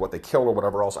tracking like what they killed or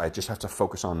whatever else. I just have to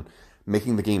focus on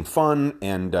making the game fun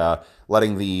and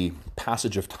letting the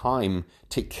passage of time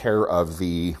take care of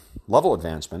the level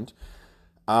advancement.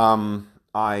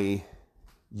 I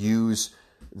use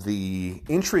the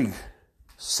intrigue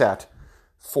set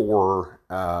for,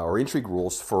 or intrigue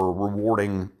rules for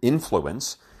rewarding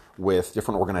influence with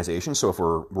different organizations. So if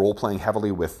we're role-playing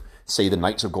heavily with, say, the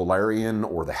Knights of Golarion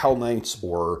or the Hell Knights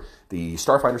or the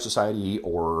Starfighter Society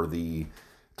or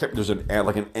there's an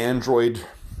android,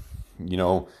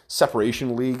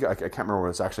 separation league. I can't remember what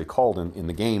it's actually called in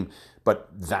the game, but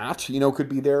that, could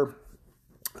be there.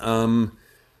 So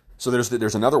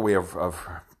there's another way of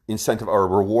incentive or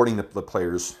rewarding the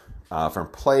players from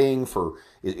playing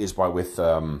is with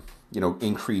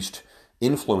increased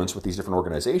influence with these different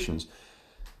organizations.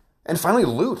 And finally,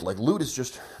 loot. Like, loot is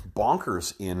just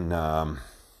bonkers in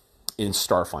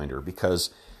Starfinder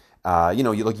because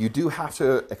you do have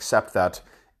to accept that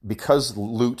because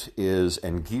loot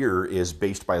and gear is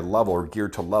based by level or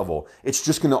geared to level. It's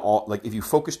just gonna if you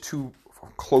focus too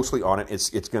closely on it,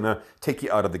 it's gonna take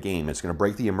you out of the game. It's gonna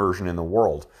break the immersion in the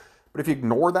world. But if you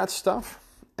ignore that stuff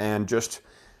and just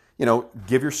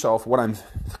give yourself, what I'm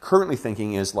currently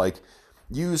thinking is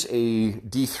use a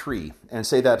D3 and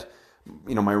say that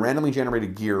my randomly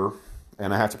generated gear,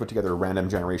 and I have to put together random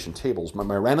generation tables,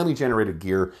 my randomly generated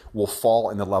gear will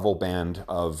fall in the level band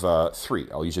of 3.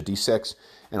 I'll use a D6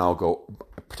 and I'll go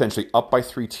potentially up by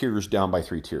 3 tiers, down by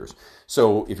 3 tiers.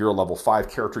 So if you're a level 5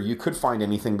 character, you could find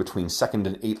anything between 2nd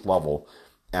and 8th level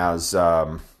as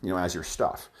as your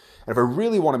stuff. And if I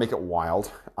really want to make it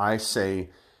wild, I say,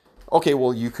 okay,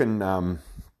 well you can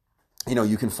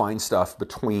you can find stuff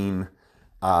between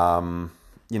or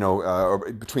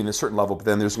between a certain level, but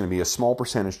then there's going to be a small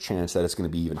percentage chance that it's going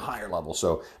to be even higher level.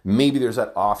 So maybe there's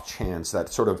that off chance, that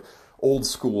sort of old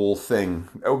school thing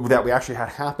that we actually had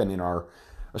happen in our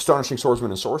Astonishing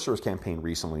Swordsman and Sorcerers campaign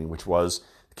recently, which was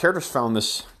the characters found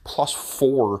this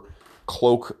 +4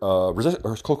 cloak of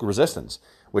resistance,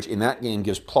 which in that game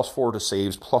gives +4 to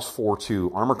saves, +4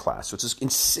 to armor class. So it's this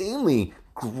insanely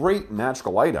great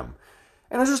magical item.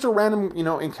 And it was just a random,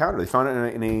 encounter. They found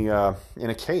it in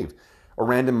a cave, a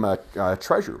random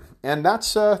treasure, and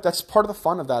that's part of the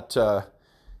fun of that.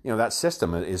 That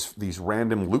system is these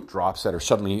random loot drops that are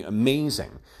suddenly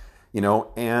amazing,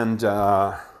 and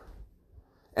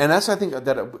that's, I think,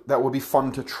 that would be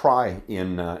fun to try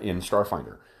in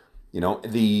Starfinder.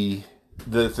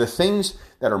 The things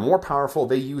that are more powerful,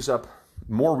 they use up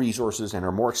more resources and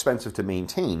are more expensive to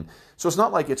maintain. So it's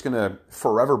not like it's going to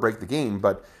forever break the game,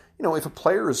 but if a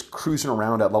player is cruising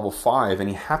around at level 5 and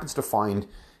he happens to find,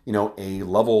 a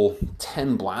level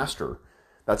 10 blaster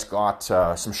that's got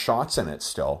some shots in it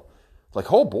still,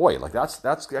 oh boy,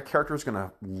 that character is going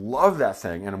to love that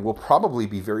thing and will probably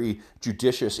be very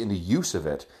judicious in the use of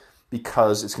it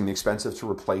because it's going to be expensive to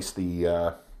replace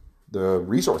the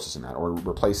resources in that, or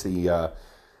replace the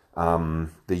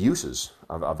uses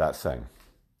of that thing.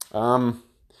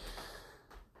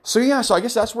 So I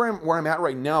guess that's where I'm at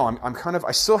right now.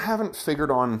 I still haven't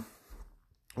figured on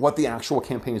what the actual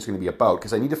campaign is going to be about,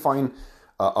 because I need to find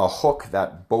a hook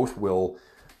that both will,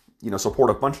 support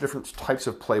a bunch of different types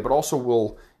of play, but also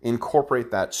will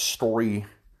incorporate that story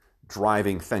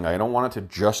driving thing. I don't want it to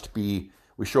just be,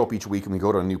 we show up each week and we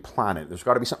go to a new planet. There's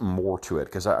got to be something more to it,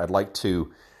 because I'd like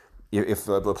to, if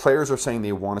the players are saying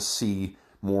they want to see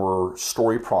more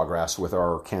story progress with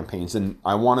our campaigns, then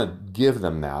I want to give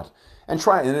them that. And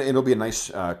it'll be a nice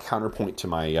counterpoint to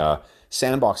my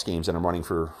sandbox games that I'm running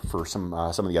for some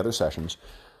of the other sessions.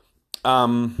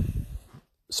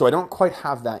 So I don't quite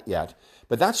have that yet,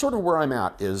 but that's sort of where I'm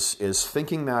at, is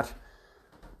thinking that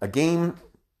a game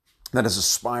that is a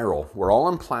spiral, where all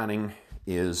I'm planning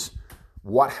is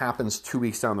what happens 2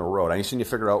 weeks down the road. I just need to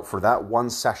figure out for that one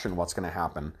session what's going to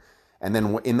happen. And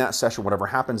then in that session, whatever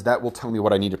happens, that will tell me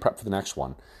what I need to prep for the next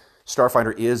one.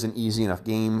 Starfinder is an easy enough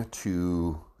game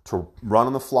to run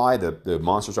on the fly. The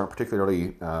monsters aren't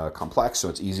particularly complex, so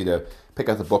it's easy to pick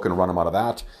up the book and run them out of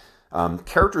that.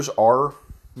 Characters are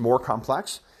more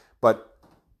complex, but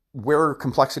where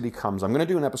complexity comes, I'm going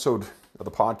to do an episode of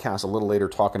the podcast a little later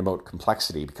talking about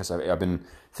complexity, because I've been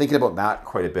thinking about that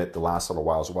quite a bit the last little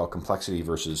while as well. Complexity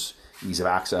versus ease of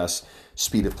access,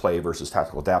 speed of play versus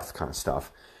tactical depth kind of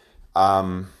stuff.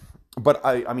 But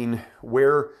I mean,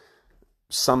 where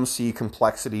some see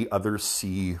complexity, others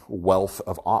see wealth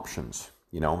of options,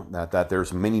 that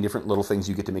there's many different little things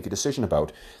you get to make a decision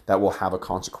about that will have a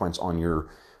consequence on your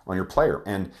player.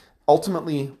 And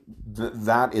ultimately,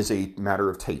 that is a matter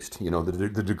of taste.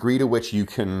 The degree to which you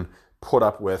can put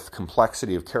up with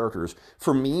complexity of characters.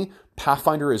 For me,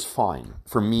 Pathfinder is fine.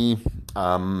 For me,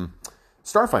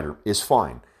 Starfighter is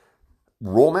fine.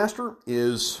 Rollmaster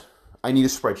is, I need a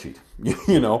spreadsheet.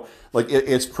 You know, like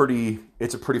it's a pretty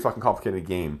fucking complicated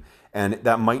game, and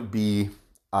that might be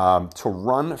to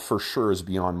run for sure is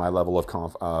beyond my level of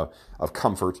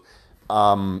comfort.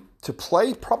 To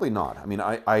play, probably not. I mean,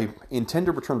 I intend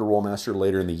to return to Rollmaster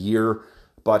later in the year,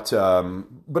 but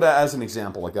as an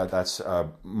example, like that's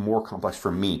more complex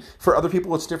for me. For other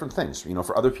people, it's different things. You know,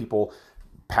 for other people,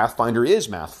 Pathfinder is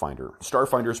Mathfinder.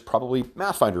 Starfinder is probably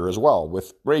Mathfinder as well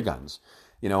with ray guns.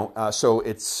 You know, so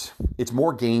it's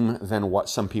more game than what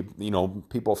some people, you know,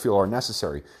 people feel are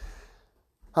necessary.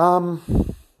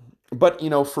 But you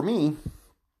know, for me,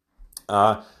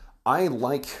 I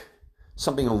like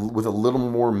something with a little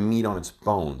more meat on its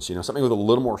bones, you know, something with a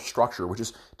little more structure, which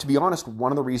is, to be honest,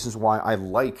 one of the reasons why I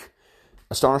like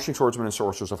Astonishing Swordsmen and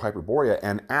Sorcerers of Hyperborea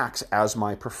and Axe as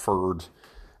my preferred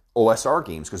OSR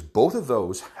games, because both of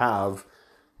those have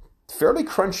fairly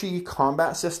crunchy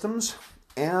combat systems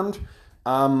and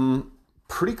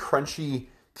pretty crunchy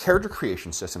character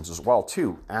creation systems as well,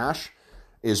 too. Ash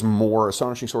is more,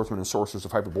 Astonishing Swordsmen and Sorcerers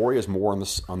of Hyperborea is more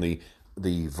on the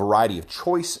variety of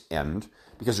choice end,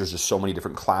 because there's just so many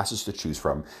different classes to choose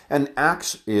from. And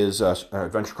Axe is,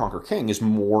 Adventure Conquer King, is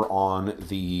more on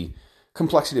the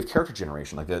complexity of character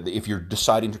generation, like if you're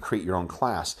deciding to create your own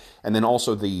class, and then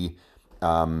also the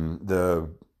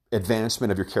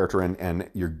advancement of your character and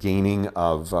your gaining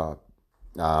of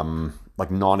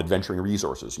like non-adventuring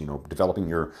resources, you know, developing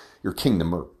your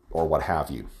kingdom or what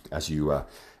have you as you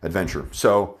adventure.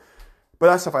 So, but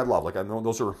that stuff I love. Like, I know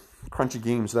those are crunchy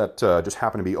games that just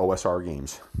happen to be OSR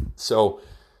games. So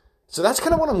that's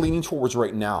kind of what I'm leaning towards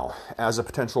right now as a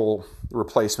potential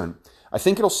replacement. I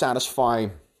think it'll satisfy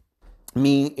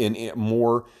me in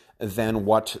more than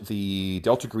what the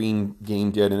Delta Green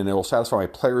game did, and it will satisfy my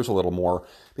players a little more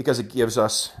because it gives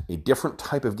us a different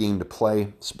type of game to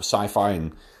play, sci-fi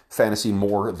and fantasy,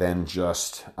 more than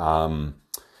just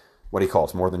what do you call it?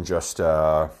 It's more than just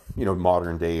you know,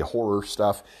 modern day horror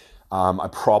stuff. I'm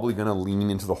probably going to lean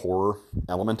into the horror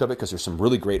element of it because there's some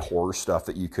really great horror stuff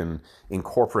that you can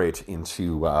incorporate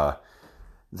into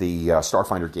the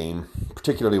Starfinder game,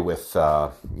 particularly with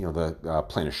you know, the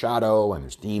Plane of Shadow, and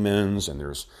there's demons, and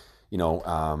there's, you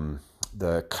know,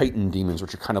 the Chitin demons,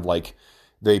 which are kind of like,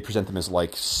 they present them as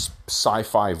like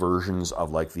sci-fi versions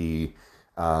of like the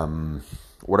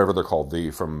whatever they're called,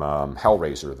 from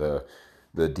Hellraiser,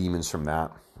 the demons from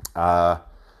that.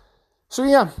 So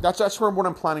yeah, that's what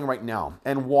I'm planning right now,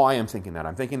 and why I'm thinking that.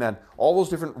 I'm thinking that all those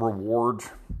different reward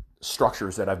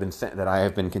structures that I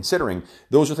have been considering,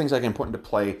 those are things I can put into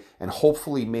play and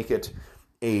hopefully make it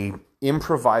a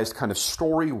improvised kind of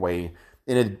story way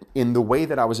in the way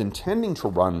that I was intending to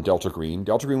run Delta Green.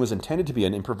 Delta Green was intended to be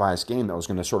an improvised game that was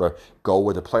going to sort of go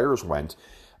where the players went.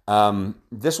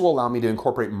 This will allow me to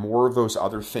incorporate more of those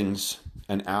other things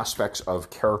and aspects of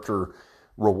character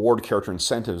reward, character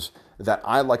incentives that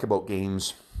I like about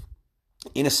games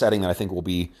in a setting that I think will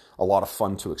be a lot of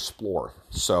fun to explore.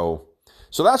 So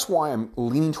that's why I'm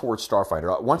leaning towards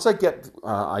Starfighter. Once I get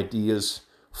ideas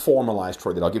formalized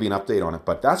toward it, I'll give you an update on it,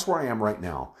 but that's where I am right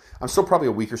now. I'm still probably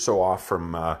a week or so off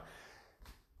from, or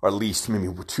at least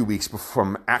maybe 2 weeks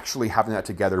from actually having that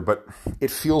together, but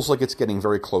it feels like it's getting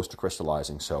very close to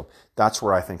crystallizing, so that's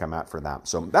where I think I'm at for that.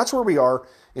 So that's where we are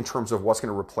in terms of what's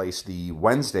going to replace the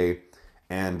Wednesday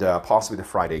and possibly the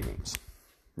Friday games.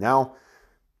 Now,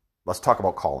 let's talk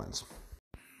about call-ins.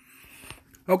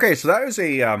 Okay, so that was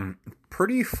a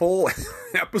pretty full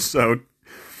episode.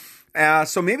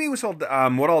 So maybe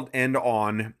what I'll end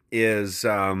on is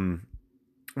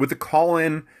with the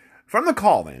call-in, from the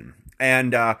call-in.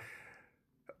 And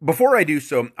before I do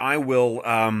so, I will,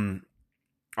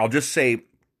 I'll just say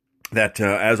that,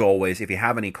 as always, if you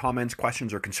have any comments,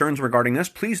 questions, or concerns regarding this,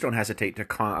 please don't hesitate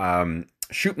to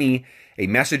shoot me a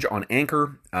message on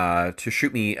Anchor, to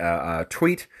shoot me a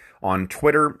tweet on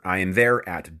Twitter. I am there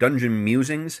at Dungeon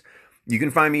Musings. You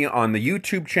can find me on the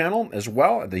YouTube channel as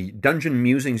well, the Dungeon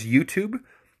Musings YouTube.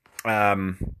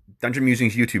 Dungeon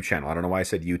Musings YouTube channel. I don't know why I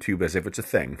said YouTube as if it's a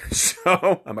thing.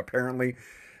 So I'm apparently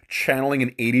channeling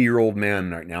an 80-year-old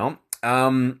man right now.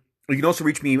 You can also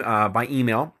reach me by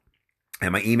email,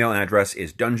 and my email address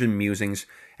is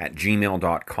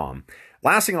dungeonmusings@gmail.com.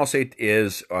 Last thing I'll say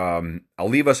is I'll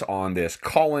leave us on this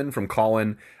call-in from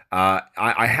Colin.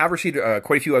 I have received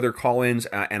quite a few other call-ins,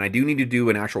 and I do need to do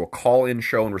an actual call-in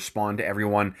show and respond to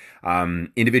everyone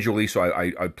individually, so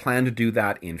I plan to do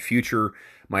that in future.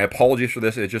 My apologies for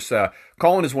this. It's just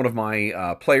Colin is one of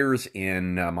my players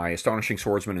in my Astonishing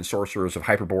Swordsmen and Sorcerers of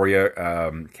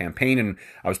Hyperborea campaign, and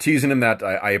I was teasing him that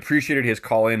I appreciated his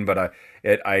call-in, but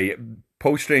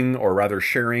posting, or rather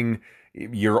sharing,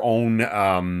 your own,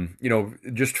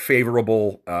 just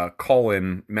favorable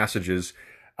call-in messages.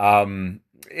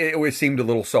 It always seemed a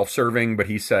little self-serving, but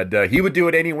he said he would do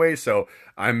it anyway. So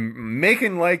I'm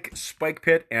making like Spike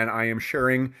Pit, and I am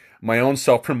sharing my own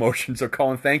self-promotion. So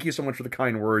Colin, thank you so much for the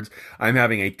kind words. I'm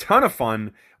having a ton of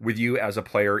fun with you as a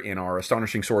player in our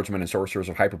Astonishing Swordsmen and Sorcerers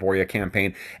of Hyperborea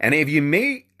campaign. And if you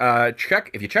may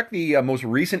check the most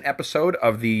recent episode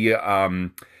of the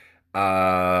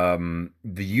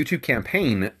YouTube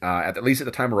campaign, at least at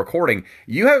the time of recording,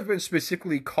 you have been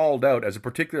specifically called out as a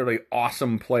particularly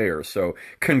awesome player. So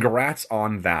congrats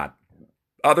on that.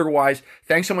 Otherwise,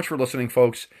 thanks so much for listening,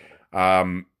 folks,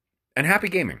 and happy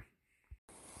gaming.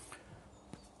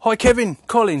 Hi Kevin,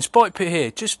 Colin, Spike Pit here.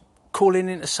 Just calling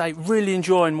in to say, really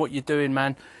enjoying what you're doing,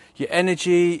 man. Your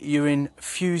energy, your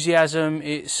enthusiasm,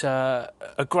 it's a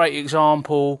great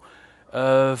example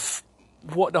of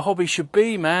what the hobby should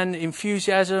be, man.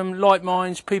 Enthusiasm, like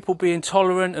minds, people being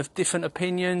tolerant of different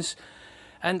opinions.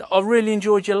 And I really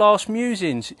enjoyed your last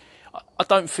musings. I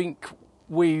don't think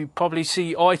we probably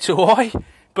see eye to eye,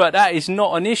 but that is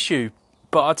not an issue.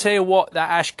 But I tell you what,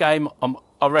 that Ash game,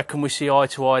 I reckon we see eye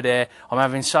to eye there. I'm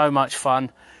having so much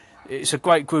fun. It's a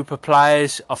great group of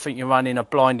players. I think you're running a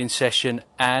blinding session,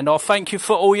 and I thank you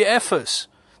for all your efforts.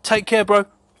 Take care, bro.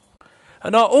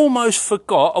 And I almost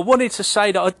forgot, I wanted to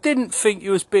say that I didn't think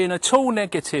you was being at all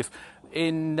negative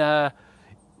in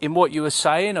what you were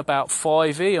saying about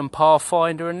 5e and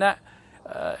Pathfinder and that.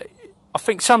 I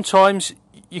think sometimes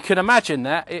you can imagine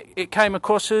that. It came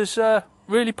across as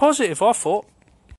really positive, I thought.